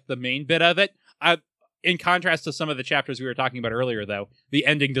joke. I like the main bit of it. In contrast to some of the chapters we were talking about earlier, though, the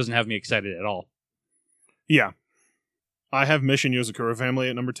ending doesn't have me excited at all. Yeah. I have Mission Yozakura Family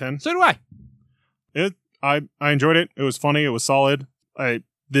at number 10. So do I. I enjoyed it. It was funny. It was solid.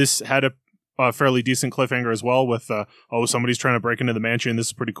 This had a fairly decent cliffhanger as well with, somebody's trying to break into the mansion. This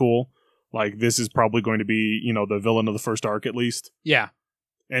is pretty cool. Like, this is probably going to be, the villain of the first arc at least. Yeah.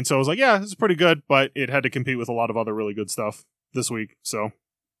 And so I was like, yeah, this is pretty good, but it had to compete with a lot of other really good stuff this week. So,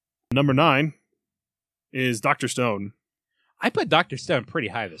 number 9 is Dr. Stone. I put Dr. Stone pretty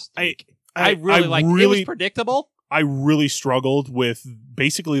high this week. I really liked it. It was predictable. I really struggled with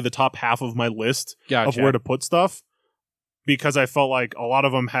basically the top half of my list of where to put stuff because I felt like a lot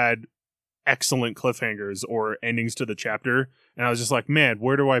of them had excellent cliffhangers or endings to the chapter. And I was just like, man,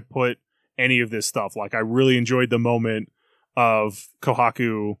 where do I put any of this stuff? Like, I really enjoyed the moment of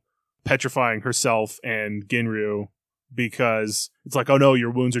Kohaku petrifying herself and Ginryu because it's like, oh no,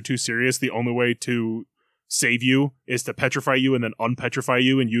 your wounds are too serious. The only way to save you is to petrify you and then unpetrify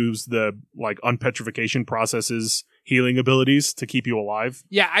you and use the unpetrification process's healing abilities to keep you alive.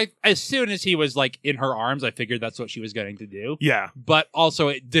 Yeah, as soon as he was in her arms, I figured that's what she was going to do. Yeah. But also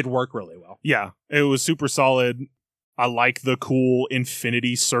it did work really well. Yeah, it was super solid. I like the cool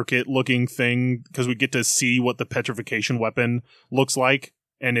infinity circuit looking thing because we get to see what the petrification weapon looks like.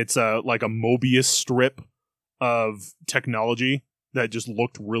 And it's a Mobius strip of technology that just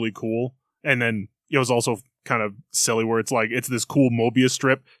looked really cool. And then it was also kind of silly where it's this cool Mobius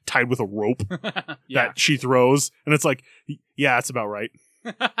strip tied with a rope that she throws. And it's like, yeah, that's about right.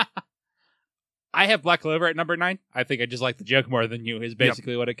 I have Black Clover at number 9. I think I just like the joke more than you is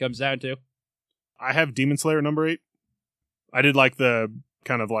basically what it comes down to. I have Demon Slayer at number 8. I did like the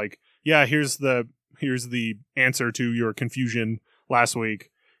kind of here's the answer to your confusion last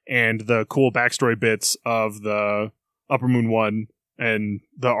week and the cool backstory bits of the Upper Moon 1. And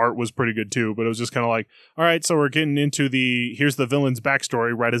the art was pretty good too, but it was just kind of like, all right, so we're getting into here's the villain's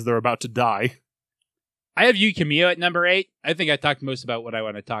backstory right as they're about to die. I have Yui Kamio at number 8. I think I talked most about what I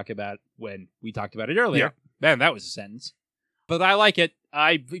want to talk about when we talked about it earlier. Yeah. Man, that was a sentence. But I like it.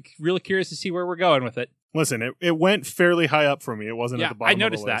 I'm really curious to see where we're going with it. Listen, it went fairly high up for me. It wasn't at the bottom I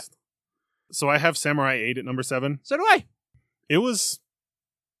noticed of the list. So I have Samurai 8 at number 7. So do I. It was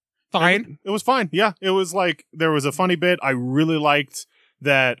fine. It was fine. Yeah, it was there was a funny bit. I really liked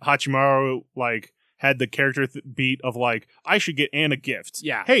that Hachimaru had the character beat of I should get Anne a gift.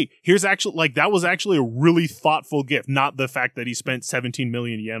 Yeah. Hey, here's actually that was actually a really thoughtful gift. Not the fact that he spent 17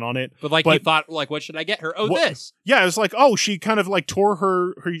 million yen on it. But he thought what should I get her? Oh, this. Yeah, it's she kind of tore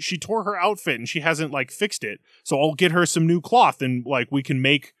her outfit and she hasn't fixed it. So I'll get her some new cloth and we can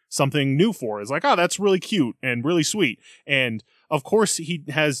make something new for her. It's that's really cute and really sweet. And of course he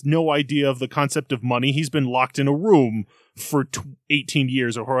has no idea of the concept of money. He's been locked in a room for 18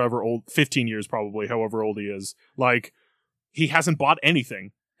 years or however old, 15 years probably, however old he is. He hasn't bought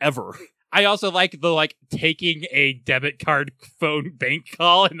anything ever. I also like the taking a debit card phone bank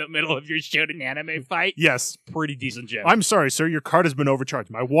call in the middle of your shonen anime fight. Yes. Pretty decent joke. I'm sorry, sir, your card has been overcharged.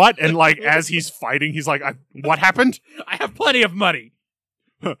 My what? And as he's fighting, he's like, what happened? I have plenty of money.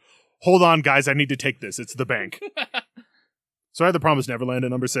 Hold on, guys, I need to take this. It's the bank. So I had The Promised Neverland at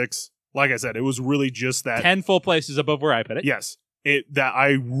number 6. Like I said, it was really just that 10 full places above where I put it. Yes. That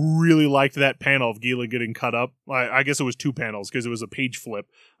I really liked that panel of Gila getting cut up. I guess it was 2 panels because it was a page flip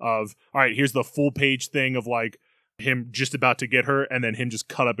of, all right, here's the full page thing of him just about to get her and then him just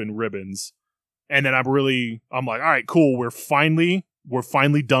cut up in ribbons. And then I'm like, all right, cool. We're finally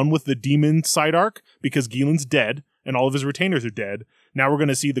done with the demon side arc because Gilan's dead and all of his retainers are dead. Now we're going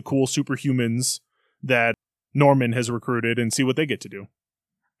to see the cool superhumans that Norman has recruited and see what they get to do.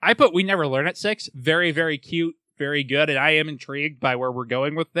 I put We Never Learn at 6. Very, very cute, very good, and I am intrigued by where we're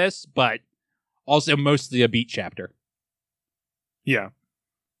going with this, but also mostly a beat chapter. Yeah.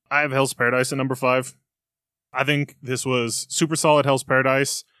 I have Hell's Paradise at number 5. I think this was super solid Hell's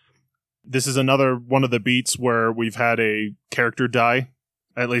Paradise. This is another one of the beats where we've had a character die.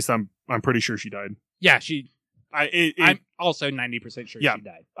 At least I'm pretty sure she died. Yeah, I'm also 90% sure she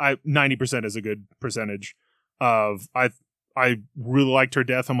died. 90% is a good percentage of I really liked her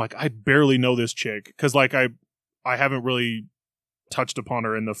death. I'm like, I barely know this chick because like I haven't really touched upon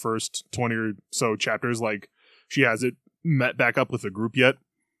her in the first 20 or so chapters. Like she hasn't met back up with the group yet,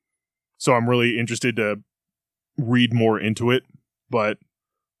 so I'm really interested to read more into it. But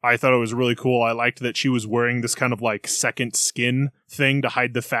I thought it was really cool. I liked that she was wearing this kind of like second skin thing to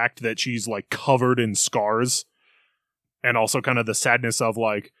hide the fact that she's like covered in scars, and also kind of the sadness of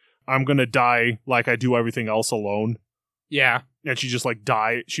like, I'm gonna die like I do everything else alone. Yeah. And she just like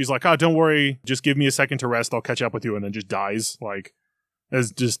she's like, oh, don't worry, just give me a second to rest, I'll catch up with you, and then just dies. Like,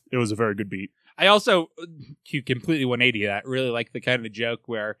 it was a very good beat. I also, completely 180 that, really like the kind of joke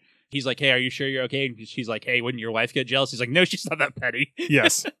where he's like, hey, are you sure you're okay? And she's like, hey, wouldn't your wife get jealous? He's like, no, she's not that petty.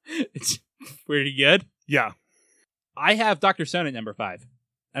 Yes. It's pretty good. Yeah. I have Dr. Stone at number 5.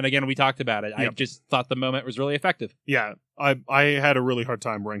 And again, we talked about it. Yep. I just thought the moment was really effective. Yeah. I had a really hard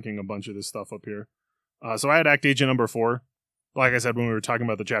time ranking a bunch of this stuff up here. So I had Act Agent number 4. Like I said, when we were talking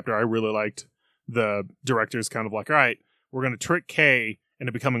about the chapter, I really liked the director's kind of like, all right, we're going to trick Kay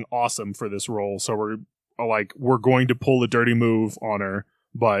into becoming awesome for this role. So we're going to pull a dirty move on her,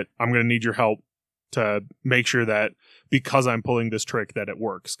 but I'm going to need your help to make sure that because I'm pulling this trick that it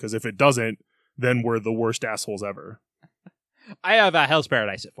works. Because if it doesn't, then we're the worst assholes ever. I have Hell's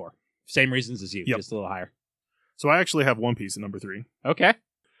Paradise at 4. Same reasons as you, just a little higher. So I actually have One Piece at number 3. Okay.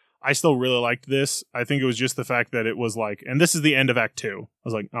 I still really liked this. I think it was just the fact that it was like, and this is the end of Act 2. I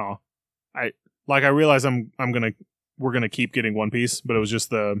was like, oh, I realize we're gonna keep getting One Piece, but it was just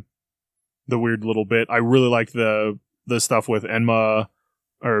the weird little bit. I really liked the stuff with Enma,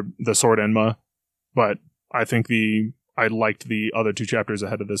 or the sword Enma, but I think I liked the other 2 chapters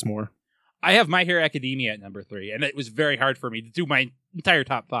ahead of this more. I have My Hero Academia at number 3, and it was very hard for me to do my entire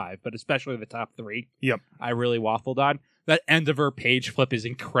top 5, but especially the top 3. Yep. I really waffled on. That end of her page flip is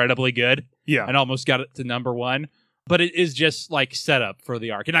incredibly good. Yeah. And almost got it to number 1. But it is just like set up for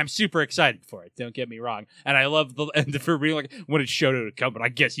the arc. And I'm super excited for it. Don't get me wrong. And I love the end of her being like, when it showed it to come, but I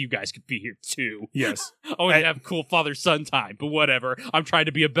guess you guys could be here too. Yes. I want to have cool father-son time, but whatever. I'm trying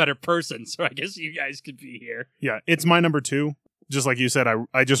to be a better person, so I guess you guys could be here. Yeah, it's my number 2. Just like you said,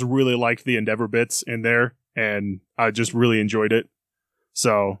 I just really liked the Endeavor bits in there, and I just really enjoyed it.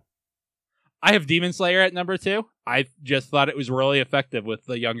 So I have Demon Slayer at number 2. I just thought it was really effective with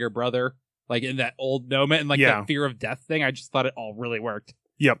the younger brother, like in that old moment and like that fear of death thing. I just thought it all really worked.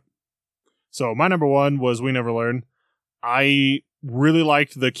 Yep. So my number 1 was We Never Learn. I really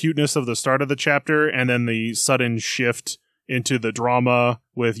liked the cuteness of the start of the chapter and then the sudden shift into the drama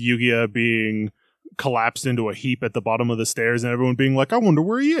with Yugia being collapsed into a heap at the bottom of the stairs and everyone being like, I wonder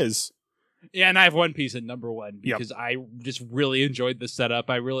where he is. Yeah, and I have One Piece at number 1 because I just really enjoyed the setup.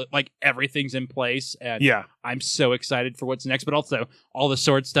 I really like everything's in place, and I'm so excited for what's next. But also, all the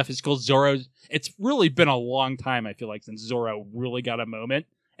sword stuff is cool. It's really been a long time, I feel like, since Zoro really got a moment.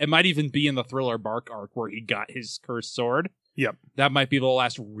 It might even be in the Thriller Bark arc where he got his cursed sword. Yep. That might be the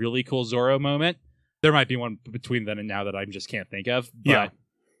last really cool Zoro moment. There might be one between then and now that I just can't think of. But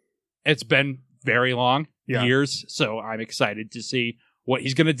it's been very long, years, so I'm excited to see what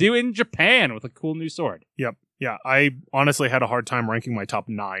he's going to do in Japan with a cool new sword. Yep. Yeah, I honestly had a hard time ranking my top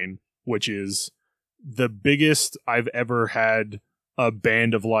 9, which is the biggest I've ever had a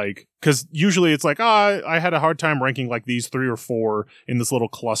band of like, because usually it's like, I had a hard time ranking like these 3 or 4 in this little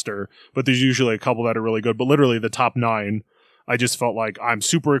cluster, but there's usually a couple that are really good. But literally the top 9, I just felt like I'm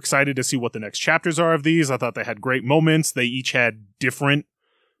super excited to see what the next chapters are of these. I thought they had great moments. They each had different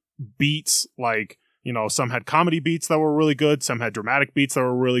beats, like, you know, some had comedy beats that were really good, some had dramatic beats that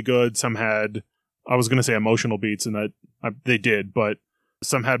were really good, some had, I was going to say emotional beats, and that they did, but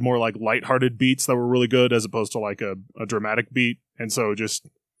some had more like lighthearted beats that were really good as opposed to like a dramatic beat. And so just,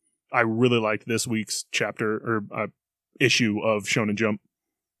 I really liked this week's chapter or issue of Shonen Jump.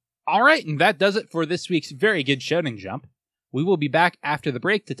 All right, and that does it for this week's very good Shonen Jump. We will be back after the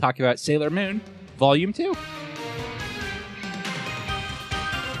break to talk about Sailor Moon Volume 2.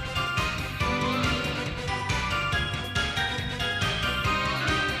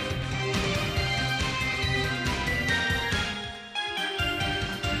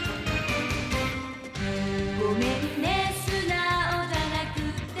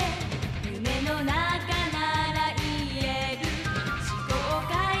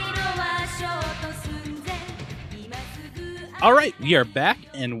 All right, we are back,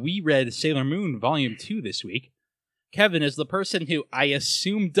 and we read Sailor Moon Volume 2 this week. Kevin, is the person who I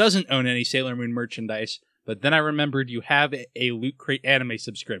assume doesn't own any Sailor Moon merchandise, but then I remembered you have a Loot Crate anime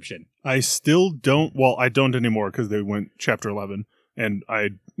subscription. I still don't. Well, I don't anymore because they went Chapter 11, and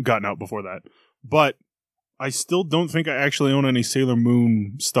I'd gotten out before that. But I still don't think I actually own any Sailor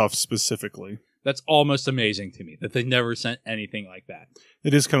Moon stuff specifically. That's almost amazing to me, that they never sent anything like that.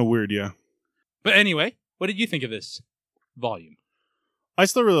 It is kind of weird, yeah. But anyway, what did you think of this volume? I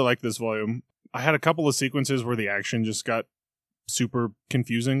still really like this volume. I had a couple of sequences where the action just got super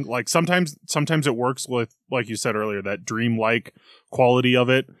confusing. Like sometimes it works with, like you said earlier, that dreamlike quality of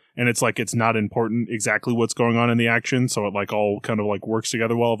it, and it's like it's not important exactly what's going on in the action, so it like all kind of like works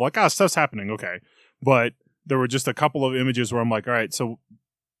together well. Of like, stuff's happening, okay. But there were just a couple of images where I'm like, all right, so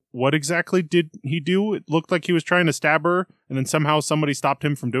what exactly did he do? It looked like he was trying to stab her, and then somehow somebody stopped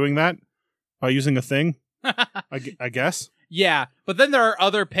him from doing that by using a thing. I guess. Yeah, but then there are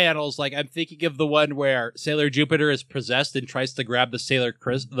other panels, like I'm thinking of the one where Sailor Jupiter is possessed and tries to grab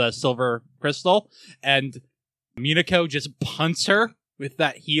the the silver crystal, and Minako just punts her with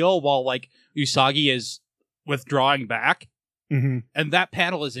that heel while like Usagi is withdrawing back. Mm-hmm. And that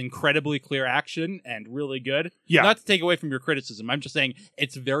panel is incredibly clear action and really good. Yeah. Not to take away from your criticism, I'm just saying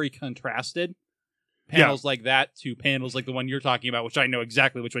it's very contrasted. Panels like that to panels like the one you're talking about, which I know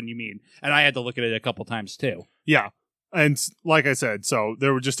exactly which one you mean. And I had to look at it a couple times too. Yeah. And like I said, so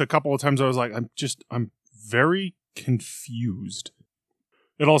there were just a couple of times I was like, I'm very confused.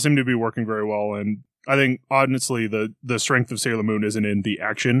 It all seemed to be working very well. And I think, honestly, the strength of Sailor Moon isn't in the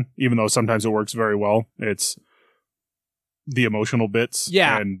action, even though sometimes it works very well. It's the emotional bits.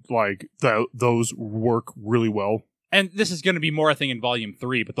 Yeah. And like those work really well. And this is going to be more a thing in Volume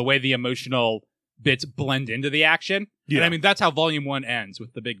 3, but the way the emotional bits blend into the action. Yeah. And I mean, that's how Volume 1 ends,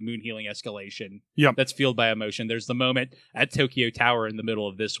 with the big moon healing escalation. Yep. That's fueled by emotion. There's the moment at Tokyo Tower in the middle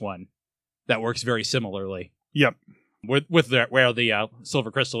of this one that works very similarly. Yep. Where the silver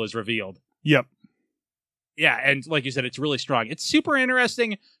crystal is revealed. Yep. Yeah, and like you said, it's really strong. It's super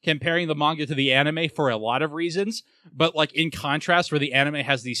interesting comparing the manga to the anime for a lot of reasons, but like in contrast, where the anime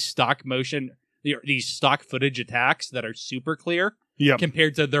has these stock motion, these stock footage attacks that are super clear,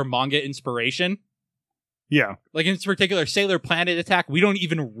 compared to their manga inspiration. Yeah. Like in particular, Sailor Planet attack, we don't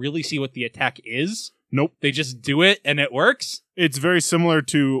even really see what the attack is. Nope. They just do it and it works. It's very similar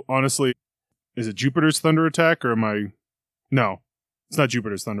to, honestly, is it Jupiter's Thunder Attack or am I... No. It's not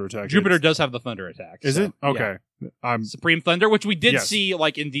Jupiter's Thunder Attack. Jupiter does have the Thunder Attack. Is it? Okay. Yeah. Supreme Thunder, which we did see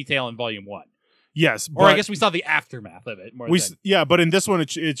like in detail in Volume 1. Yes. Or I guess we saw the aftermath of it. Yeah, but in this one, it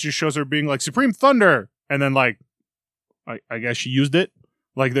just shows her being like, Supreme Thunder! And then like, I guess she used it.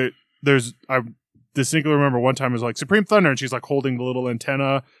 Like I distinctly remember one time it was like, Supreme Thunder, and she's like holding the little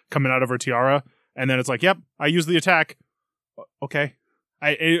antenna coming out of her tiara. And then it's like, yep, I used the attack. Okay.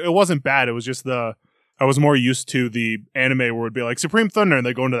 It wasn't bad. It was just I was more used to the anime where it would be like Supreme Thunder, and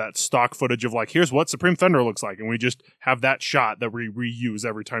they go into that stock footage of like, here's what Supreme Thunder looks like, and we just have that shot that we reuse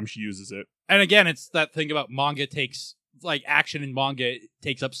every time she uses it. And again, it's that thing about manga takes, like, action in manga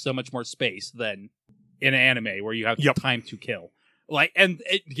takes up so much more space than in anime where you have time to kill. Like, and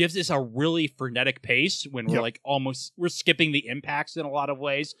it gives us a really frenetic pace when we're like we're skipping the impacts in a lot of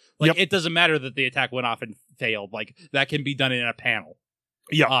ways. Like, it doesn't matter that the attack went off and failed. Like, that can be done in a panel.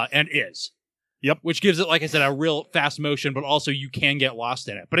 Yeah. And is. Yep. Which gives it, like I said, a real fast motion, but also you can get lost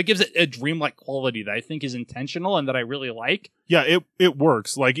in it. But it gives it a dreamlike quality that I think is intentional and that I really like. Yeah, it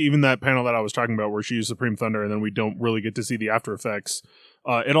works. Like, even that panel that I was talking about where she used Supreme Thunder and then we don't really get to see the after effects,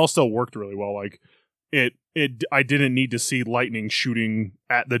 it all still worked really well. Like, I didn't need to see lightning shooting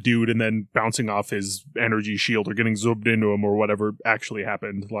at the dude and then bouncing off his energy shield or getting zoomed into him or whatever actually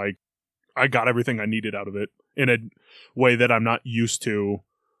happened. Like, I got everything I needed out of it in a way that I'm not used to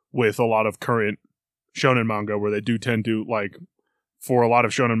with a lot of current shonen manga, where they do tend to, like, for a lot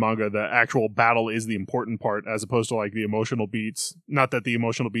of shonen manga, the actual battle is the important part as opposed to, like, the emotional beats. Not that the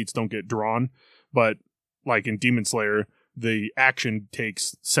emotional beats don't get drawn, but, like, in Demon Slayer, the action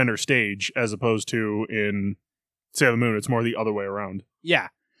takes center stage as opposed to in Sailor Moon, it's more the other way around. Yeah.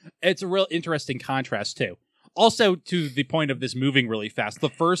 It's a real interesting contrast, too. Also, to the point of this moving really fast, the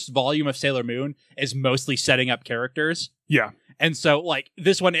first volume of Sailor Moon is mostly setting up characters. Yeah. And so, like,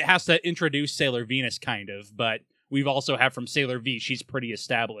 this one, it has to introduce Sailor Venus, kind of, but we've also have from Sailor V, she's pretty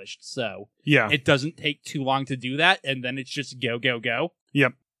established, so it doesn't take too long to do that, and then it's just go, go, go.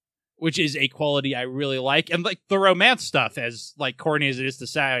 Yep. Which is a quality I really like, and, like, the romance stuff, as, like, corny as it is to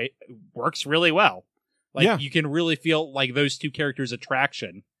say, works really well. Like, you can really feel, like, those two characters'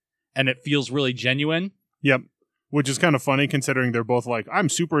 attraction, and it feels really genuine. Yep. Which is kind of funny considering they're both like, I'm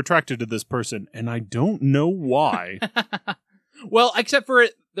super attracted to this person, and I don't know why. Well, except for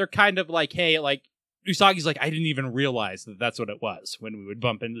it, they're kind of like, hey, like, Usagi's like, I didn't even realize that that's what it was when we would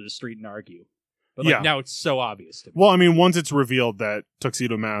bump into the street and argue. But like, now it's so obvious to me. Well, I mean, once it's revealed that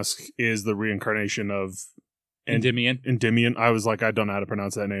Tuxedo Mask is the reincarnation of Endymion. I was like, I don't know how to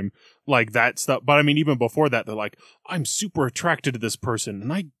pronounce that name. Like that stuff. But I mean, even before that, they're like, I'm super attracted to this person,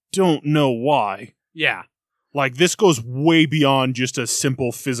 and I don't know why. Yeah. Like, this goes way beyond just a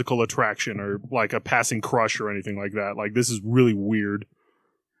simple physical attraction or, like, a passing crush or anything like that. Like, this is really weird.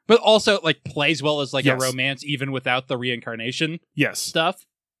 But also, like, plays well as, like, a romance even without the reincarnation stuff.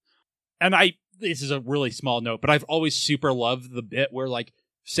 And this is a really small note, but I've always super loved the bit where, like,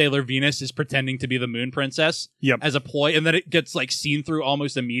 Sailor Venus is pretending to be the Moon Princess as a ploy, and then it gets, like, seen through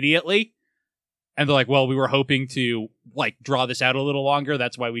almost immediately. And they're like, well, we were hoping to, like, draw this out a little longer.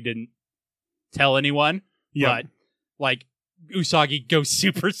 That's why we didn't tell anyone. But, like, Usagi goes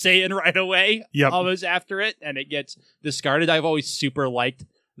Super Saiyan right away, almost after it, and it gets discarded. I've always super liked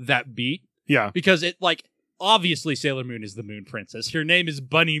that beat. Yeah. Because it, like, obviously Sailor Moon is the Moon Princess. Her name is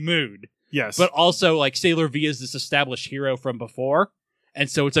Bunny Moon. Yes. But also, like, Sailor V is this established hero from before, and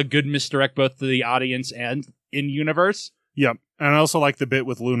so it's a good misdirect both to the audience and in-universe. Yep. And I also like the bit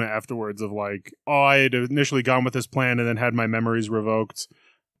with Luna afterwards of, like, oh, I had initially gone with this plan and then had my memories revoked,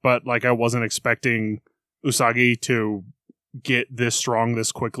 but, like, I wasn't expecting Usagi to get this strong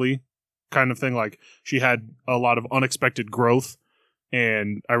this quickly, kind of thing. Like, she had a lot of unexpected growth,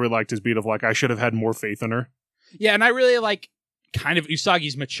 and I really liked his beat of, like, I should have had more faith in her. Yeah, and I really like kind of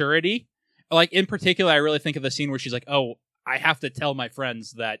Usagi's maturity. Like, in particular, I really think of the scene where she's like, oh, I have to tell my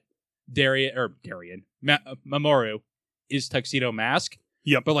friends that Mamoru is Tuxedo Mask.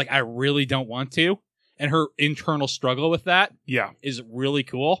 Yep. But, like, I really don't want to. And her internal struggle with that is really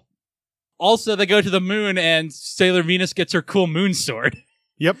cool. Also, they go to the moon, and Sailor Venus gets her cool moon sword.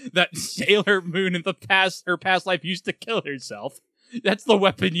 Yep. That Sailor Moon in her past life used to kill herself. That's the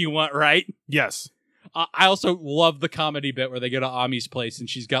weapon you want, right? Yes. I also love the comedy bit where they go to Ami's place, and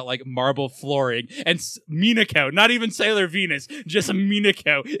she's got, like, marble flooring, and Minako, not even Sailor Venus, just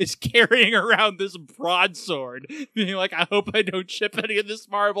Minako, is carrying around this broadsword, being like, I hope I don't chip any of this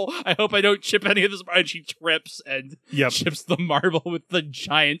marble, I hope I don't chip any of this marble, and she trips and chips the marble with the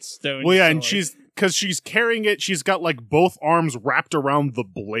giant stone Well, yeah, sword. and because she's carrying it, she's got, like, both arms wrapped around the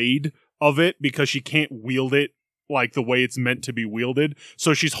blade of it, because she can't wield it like the way it's meant to be wielded.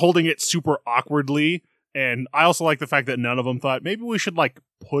 So she's holding it super awkwardly. And I also like the fact that none of them thought maybe we should like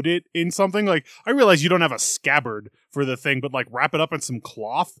put it in something. Like, I realize you don't have a scabbard for the thing, but like wrap it up in some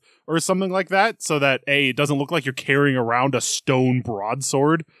cloth or something like that so that A, it doesn't look like you're carrying around a stone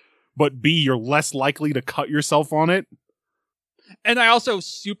broadsword, but B, you're less likely to cut yourself on it. And I also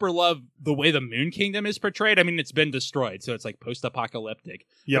super love the way the Moon Kingdom is portrayed. I mean, it's been destroyed, so it's like post-apocalyptic.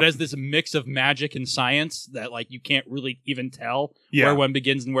 But as this mix of magic and science that like you can't really even tell where one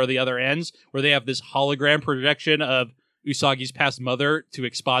begins and where the other ends, where they have this hologram projection of Usagi's past mother to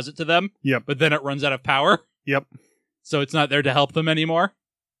exposit to them. But then it runs out of power. So it's not there to help them anymore.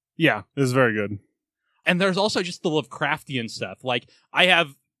 Yeah, it was very good. And there's also just the Lovecraftian stuff. Like, I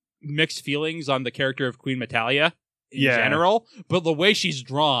have mixed feelings on the character of Queen Metalia in general, but the way she's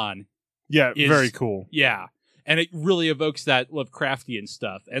drawn is very cool. And it really evokes that Lovecraftian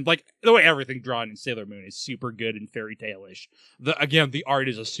stuff. And like the way everything drawn in Sailor Moon is super good and fairy tale-ish. The art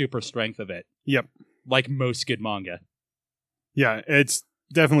is a super strength of it. Like most good manga. Yeah, it's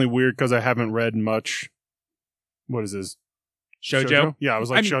definitely weird because I haven't read much. What is this? Shoujo? Yeah, I was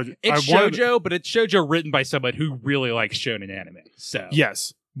like, shoujo. It's shoujo, but it's shoujo written by someone who really likes shonen anime. So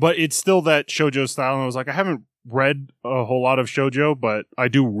yes, but it's still that shoujo style. And I was like, I haven't read a whole lot of shoujo, but I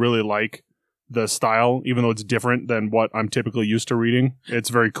do really like the style, even though it's different than what I'm typically used to reading. It's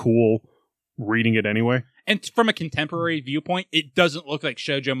very cool reading it anyway. And from a contemporary viewpoint, it doesn't look like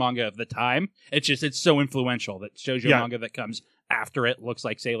shoujo manga of the time. It's so influential that shoujo manga that comes after it looks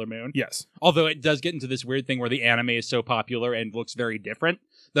like Sailor Moon. Yes. Although it does get into this weird thing where the anime is so popular and looks very different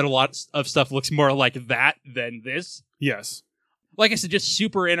that a lot of stuff looks more like that than this. Yes. Like I said, just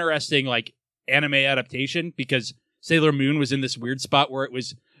super interesting, like, anime adaptation, because Sailor Moon was in this weird spot where it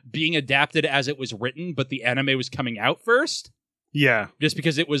was being adapted as it was written, but the anime was coming out first. Yeah. Just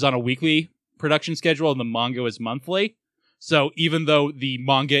because it was on a weekly production schedule and the manga was monthly. So even though the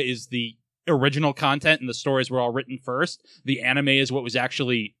manga is the original content and the stories were all written first, the anime is what was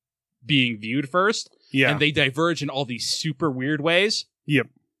actually being viewed first. Yeah. And they diverge in all these super weird ways. Yep.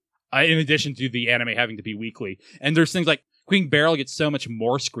 In addition to the anime having to be weekly. And there's things like Queen Beryl gets so much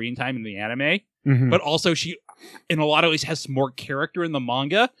more screen time in the anime, but also she, in a lot of ways, has more character in the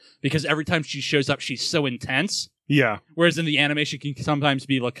manga because every time she shows up, she's so intense. Yeah. Whereas in the anime, she can sometimes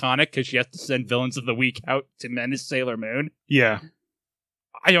be laconic because she has to send villains of the week out to menace Sailor Moon. Yeah.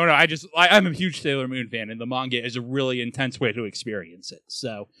 I don't know. I'm a huge Sailor Moon fan, and the manga is a really intense way to experience it.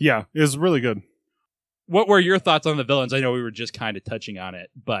 So yeah, it was really good. What were your thoughts on the villains? I know we were just kind of touching on it,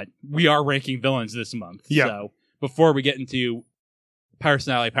 but we are ranking villains this month. Yeah. So before we get into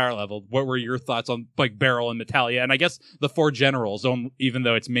personality power level, what were your thoughts on like Beryl and Natalia? And I guess the 4 generals, even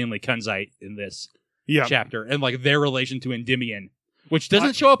though it's mainly Kunzite in this chapter, and like their relation to Endymion, which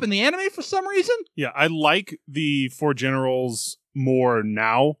doesn't show up in the anime for some reason. Yeah, I like the 4 generals more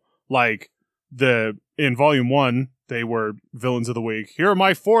now. Like in volume 1, they were villains of the week. Here are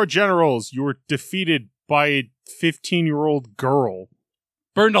my 4 generals. You were defeated by a 15-year-old girl.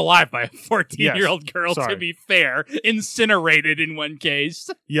 Burned alive by a 14-year-old girl, to be fair. Incinerated in one case.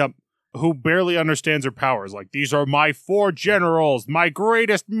 Yep. Who barely understands her powers. Like, these are my 4 generals, my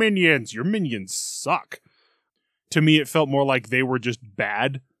greatest minions. Your minions suck. To me, it felt more like they were just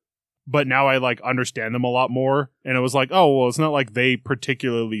bad. But now I, like, understand them a lot more. And it was like, oh, well, it's not like they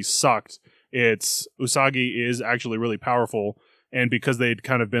particularly sucked. It's Usagi is actually really powerful. And because they'd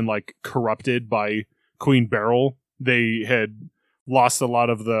kind of been, like, corrupted by Queen Beryl, they had lost a lot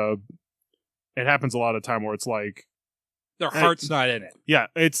of it happens a lot of time where it's like their heart's not in it. Yeah,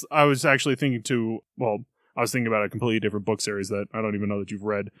 I was actually thinking I was thinking about a completely different book series that I don't even know that you've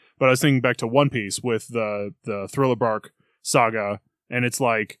read, but I was thinking back to One Piece with the Thriller Bark saga, and it's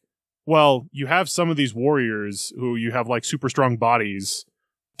like, well, you have some of these warriors who you have like super strong bodies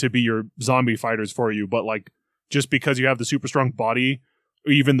to be your zombie fighters for you, but like just because you have the super strong body,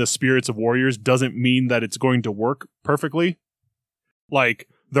 even the spirits of warriors, doesn't mean that it's going to work perfectly. Like,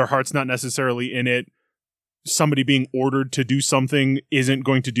 their heart's not necessarily in it. Somebody being ordered to do something isn't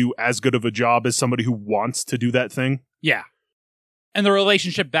going to do as good of a job as somebody who wants to do that thing. Yeah. And the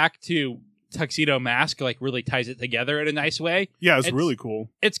relationship back to Tuxedo Mask, like, really ties it together in a nice way. Yeah, it's really cool.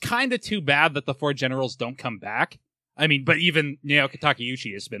 It's kind of too bad that the 4 generals don't come back. I mean, but even Naoki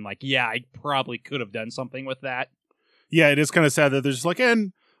Takeuchi has been like, yeah, I probably could have done something with that. Yeah, it is kind of sad that there's like,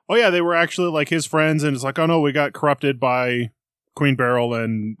 they were actually like his friends, and it's like, oh no, we got corrupted by Queen Beryl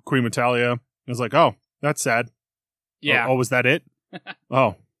and Queen Natalia. It's like, oh, that's sad. Yeah. Oh, was that it?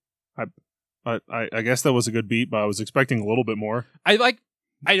 Oh, I guess that was a good beat, but I was expecting a little bit more. I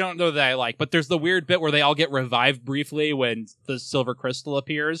don't know that I like, but there's the weird bit where they all get revived briefly when the silver crystal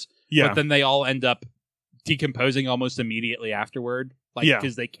appears. Yeah. But then they all end up decomposing almost immediately afterward. Like,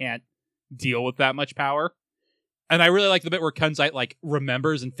 because they can't deal with that much power. And I really like the bit where Kunzite like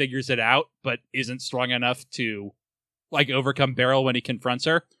remembers and figures it out, but isn't strong enough to like overcome Beryl when he confronts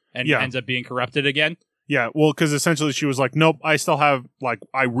her and ends up being corrupted again. Yeah, well, because essentially she was like, nope, I still have, like,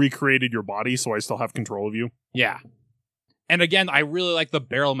 I recreated your body, so I still have control of you. Yeah. And again, I really like the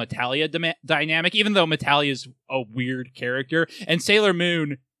Beryl Natalia dynamic, even though Natalia's a weird character. And Sailor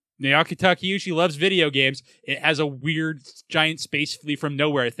Moon, Naoki Takeuchi loves video games. It has a weird giant space flea from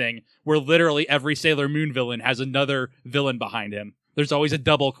nowhere thing where literally every Sailor Moon villain has another villain behind him. There's always a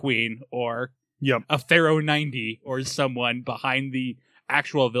double queen or a Pharaoh 90 or someone behind the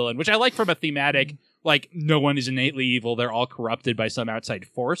actual villain, which I like from a thematic, like, no one is innately evil, they're all corrupted by some outside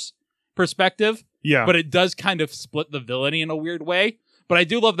force perspective. Yeah. But it does kind of split the villainy in a weird way. But I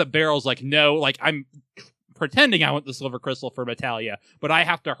do love that Beryl's like, no, like, I'm pretending I want the silver crystal for Natalia, but I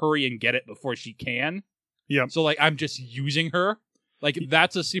have to hurry and get it before she can. Yeah. So, like, I'm just using her. Like,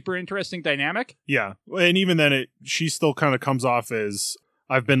 that's a super interesting dynamic. Yeah. And even then, she still kind of comes off as,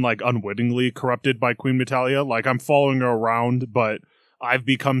 I've been, like, unwittingly corrupted by Queen Natalia. Like, I'm following her around, but I've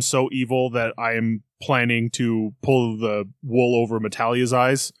become so evil that I am planning to pull the wool over Natalia's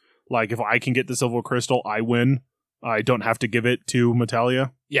eyes. Like, if I can get the silver crystal, I win. I don't have to give it to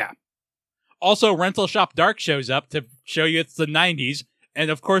Natalia. Yeah. Also, Rental Shop Dark shows up to show you it's the 90s. And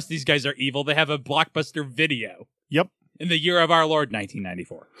of course, these guys are evil. They have a Blockbuster Video. Yep. In the year of our Lord,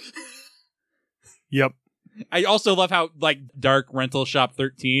 1994. Yep. I also love how, like, Dark Rental Shop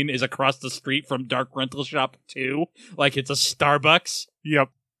 13 is across the street from Dark Rental Shop 2. Like, it's a Starbucks. Yep.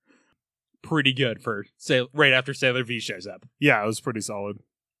 Pretty good for right after Sailor V shows up. Yeah, it was pretty solid.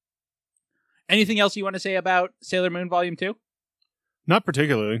 Anything else you want to say about Sailor Moon Volume 2? Not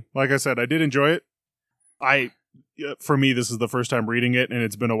particularly. Like I said, I did enjoy it. For me, this is the first time reading it, and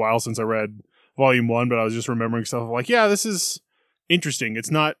it's been a while since I read Volume 1, but I was just remembering stuff like, yeah, this is interesting.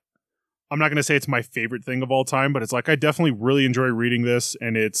 I'm not going to say it's my favorite thing of all time, but it's like, I definitely really enjoy reading this,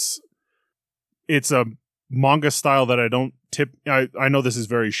 and it's a manga style that I don't I know this is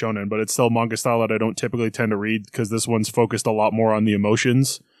very shonen, but it's still manga style that I don't typically tend to read, because this one's focused a lot more on the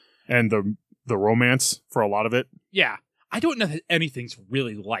emotions and the romance for a lot of it. Yeah. I don't know that anything's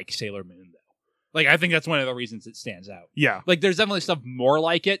really like Sailor Moon, though. Like, I think that's one of the reasons it stands out. Yeah. Like, there's definitely stuff more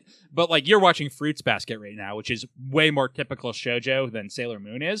like it, but, like, you're watching Fruits Basket right now, which is way more typical shoujo than Sailor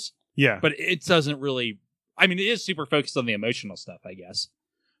Moon is. Yeah. But it doesn't really... I mean, it is super focused on the emotional stuff, I guess.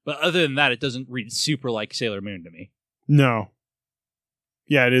 But other than that, it doesn't read super like Sailor Moon to me. No.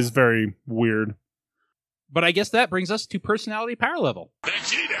 Yeah, it is very weird. But I guess that brings us to personality power level.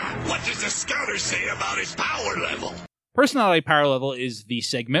 Vegeta, what does the scouter say about his power level? Personality power level is the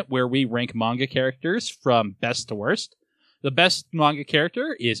segment where we rank manga characters from best to worst. The best manga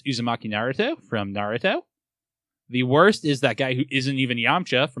character is Uzumaki Naruto from Naruto. The worst is that guy who isn't even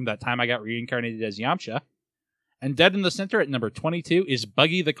Yamcha from That Time I Got Reincarnated as Yamcha. And dead in the center at number 22 is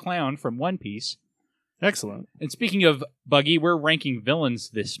Buggy the Clown from One Piece. Excellent. And speaking of Buggy, we're ranking villains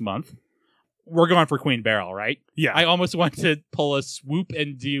this month. We're going for Queen Beryl, right? Yeah. I almost want to pull a swoop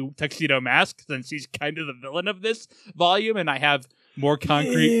and do Tuxedo Mask since he's kind of the villain of this volume and I have more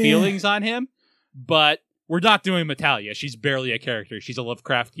concrete feelings on him. But we're not doing Metalia. She's barely a character. She's a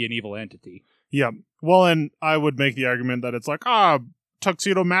Lovecraftian evil entity. Yeah. Well, and I would make the argument that it's like,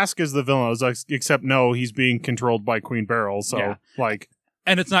 Tuxedo Mask is the villain. I was like, except no, he's being controlled by Queen Beryl. So,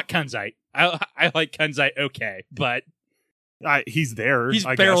 And it's not Kunzite. I like Kunzite okay, but... he's there, He's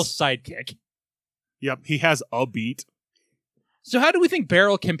I Beryl's guess. sidekick. Yep, he has a beat. So how do we think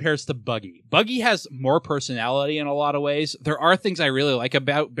Beryl compares to Buggy? Buggy has more personality in a lot of ways. There are things I really like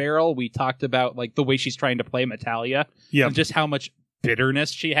about Beryl. We talked about like the way she's trying to play Metalia. Yep. And just how much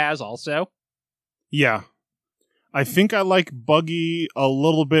bitterness she has also. Yeah. I think I like Buggy a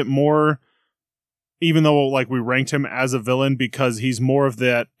little bit more, even though like we ranked him as a villain, because he's more of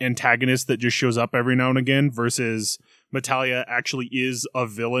that antagonist that just shows up every now and again versus Metalia actually is a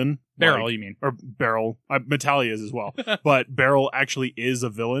villain. Beryl, you mean? Or Beryl. Metalia is as well. But Beryl actually is a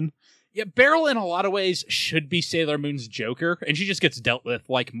villain. Yeah, Beryl in a lot of ways should be Sailor Moon's Joker, and she just gets dealt with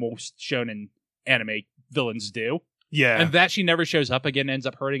like most shonen anime villains do. Yeah. And that she never shows up again ends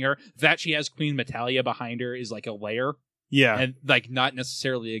up hurting her. That she has Queen Metalia behind her is like a layer. Yeah. And like not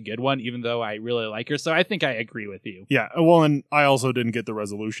necessarily a good one, even though I really like her. So I think I agree with you. Yeah. Well, and I also didn't get the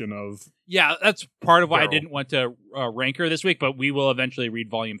resolution of... Yeah, that's part of why Beryl. I didn't want to rank her this week, but we will eventually read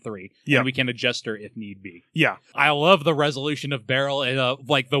Volume 3. Yeah. And we can adjust her if need be. Yeah. I love the resolution of Beryl in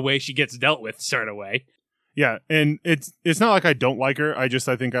like the way she gets dealt with sort of way. Yeah. And it's not like I don't like her. I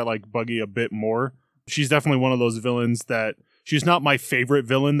think I like Buggy a bit more. She's definitely one of those villains that... She's not my favorite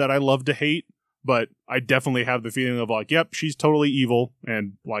villain that I love to hate, but I definitely have the feeling of like, yep, she's totally evil,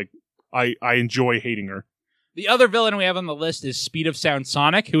 and like I enjoy hating her. The other villain we have on the list is Speed of Sound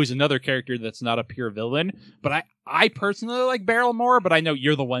Sonic, who is another character that's not a pure villain. But I personally like Beryl more, but I know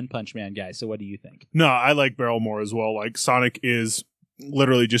you're the One Punch Man guy, so what do you think? No, I like Beryl more as well. Like, Sonic is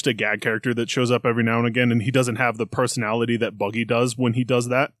literally just a gag character that shows up every now and again, and he doesn't have the personality that Buggy does when he does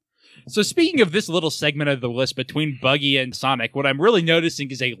that. So speaking of this little segment of the list between Buggy and Sonic, what I'm really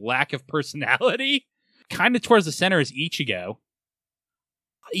noticing is a lack of personality. Kind of towards the center is Ichigo.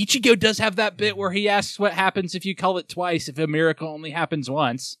 Ichigo does have that bit where he asks what happens if you call it twice, if a miracle only happens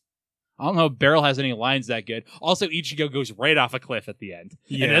once. I don't know if Beryl has any lines that good. Also, Ichigo goes right off a cliff at the end.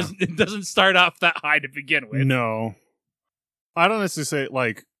 Yeah. And it doesn't start off that high to begin with. No. I don't necessarily say,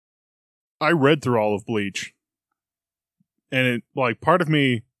 like, I read through all of Bleach. And it, like, part of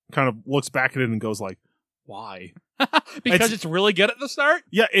me kind of looks back at it and goes like, why? Because it's really good at the start?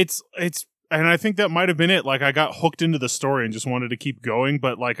 Yeah, it's and I think that might have been it. Like, I got hooked into the story and just wanted to keep going,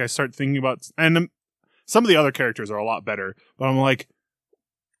 but like I start thinking about, and some of the other characters are a lot better, but I'm like,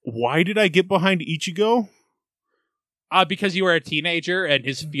 why did I get behind Ichigo? Because you were a teenager and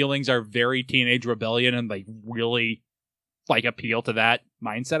his feelings are very teenage rebellion and like really like appeal to that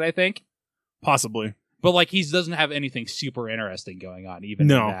mindset, I think. Possibly. But like he doesn't have anything super interesting going on even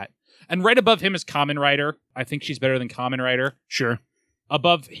in that. And right above him is Kamen Rider. I think she's better than Kamen Rider. Sure.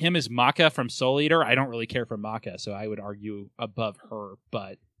 Above him is Maka from Soul Eater. I don't really care for Maka, so I would argue above her,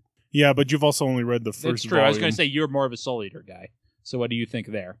 but... Yeah, but you've also only read the first It's true. volume. I was going to say you're more of a Soul Eater guy. So what do you think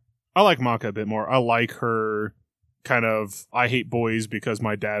there? I like Maka a bit more. I like her kind of, I hate boys because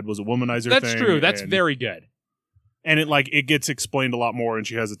my dad was a womanizer thing. That's true. That's very good. And it gets explained a lot more, and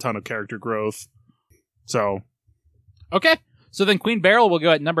she has a ton of character growth. So... Okay. So then Queen Beryl will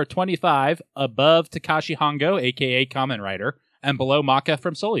go at number 25, above Takashi Hongo, a.k.a. Kamen Rider, and below Maka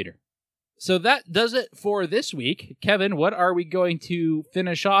from Soul Eater. So that does it for this week. Kevin, what are we going to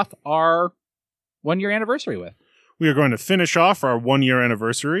finish off our 1-year anniversary with? We are going to finish off our 1-year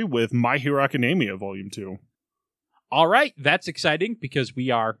anniversary with My Hero Academia Volume 2. All right, that's exciting because we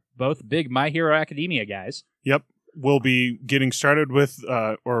are both big My Hero Academia guys. Yep. We'll be getting started with,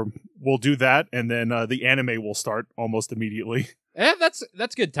 or we'll do that, and then the anime will start almost immediately.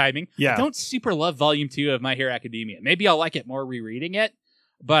 That's good timing. Yeah. I don't super love Volume 2 of My Hero Academia. Maybe I'll like it more rereading it,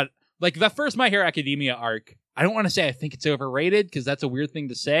 but like the first My Hero Academia arc, I don't want to say I think it's overrated because that's a weird thing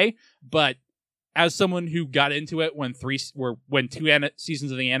to say, but as someone who got into it when two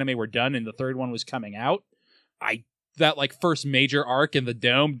seasons of the anime were done and the third one was coming out, that like first major arc in the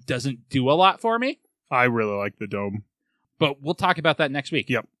Dome doesn't do a lot for me. I really like the Dome. But we'll talk about that next week.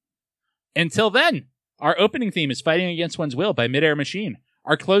 Yep. Until then, our opening theme is Fighting Against One's Will by Midair Machine.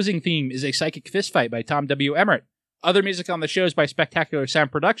 Our closing theme is A Psychic Fistfight by Tom W. Emmerich. Other music on the show is by Spectacular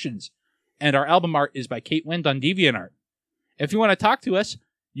Sound Productions. And our album art is by Kate Wind on DeviantArt. If you want to talk to us,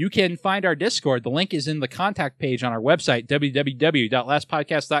 you can find our Discord. The link is in the contact page on our website,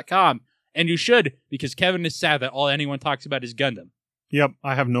 www.lastpodcast.com. And you should, because Kevin is sad that all anyone talks about is Gundam. Yep,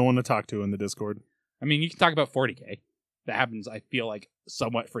 I have no one to talk to in the Discord. I mean, you can talk about 40K. That happens, I feel like,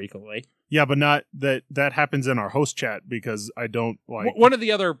 somewhat frequently. Yeah, but not that happens in our host chat because I don't like... One of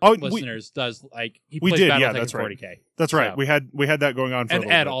the other listeners does, like, he plays Battletech that's right. 40K. That's right. We had that going on for a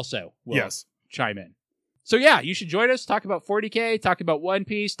little Ed bit. also will chime in. So yeah, you should join us, talk about 40K, talk about One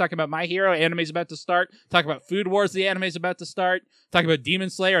Piece, talk about My Hero, anime's about to start, talk about Food Wars, the anime's about to start, talk about Demon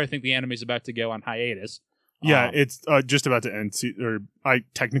Slayer, I think the anime's about to go on hiatus. Yeah, it's just about to end,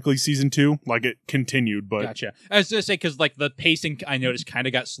 technically season 2, like it continued, but... Gotcha. I was going to say, because like the pacing I noticed kind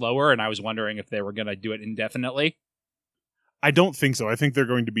of got slower, and I was wondering if they were going to do it indefinitely. I don't think so. I think they're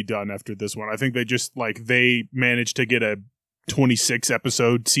going to be done after this one. I think they managed to get a 26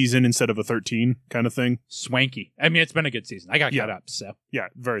 episode season instead of a 13 kind of thing. Swanky. I mean, it's been a good season. I got caught up, so. Yeah,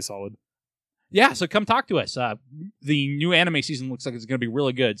 very solid. Yeah, so come talk to us. The new anime season looks like it's going to be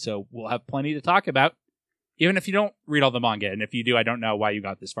really good, so we'll have plenty to talk about. Even if you don't read all the manga, and if you do, I don't know why you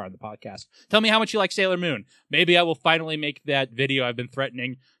got this far in the podcast. Tell me how much you like Sailor Moon. Maybe I will finally make that video I've been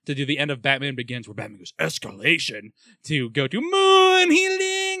threatening to do the end of Batman Begins, where Batman goes, escalation, to go to moon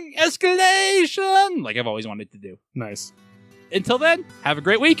healing, escalation, like I've always wanted to do. Nice. Until then, have a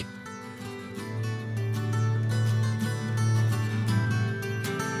great week.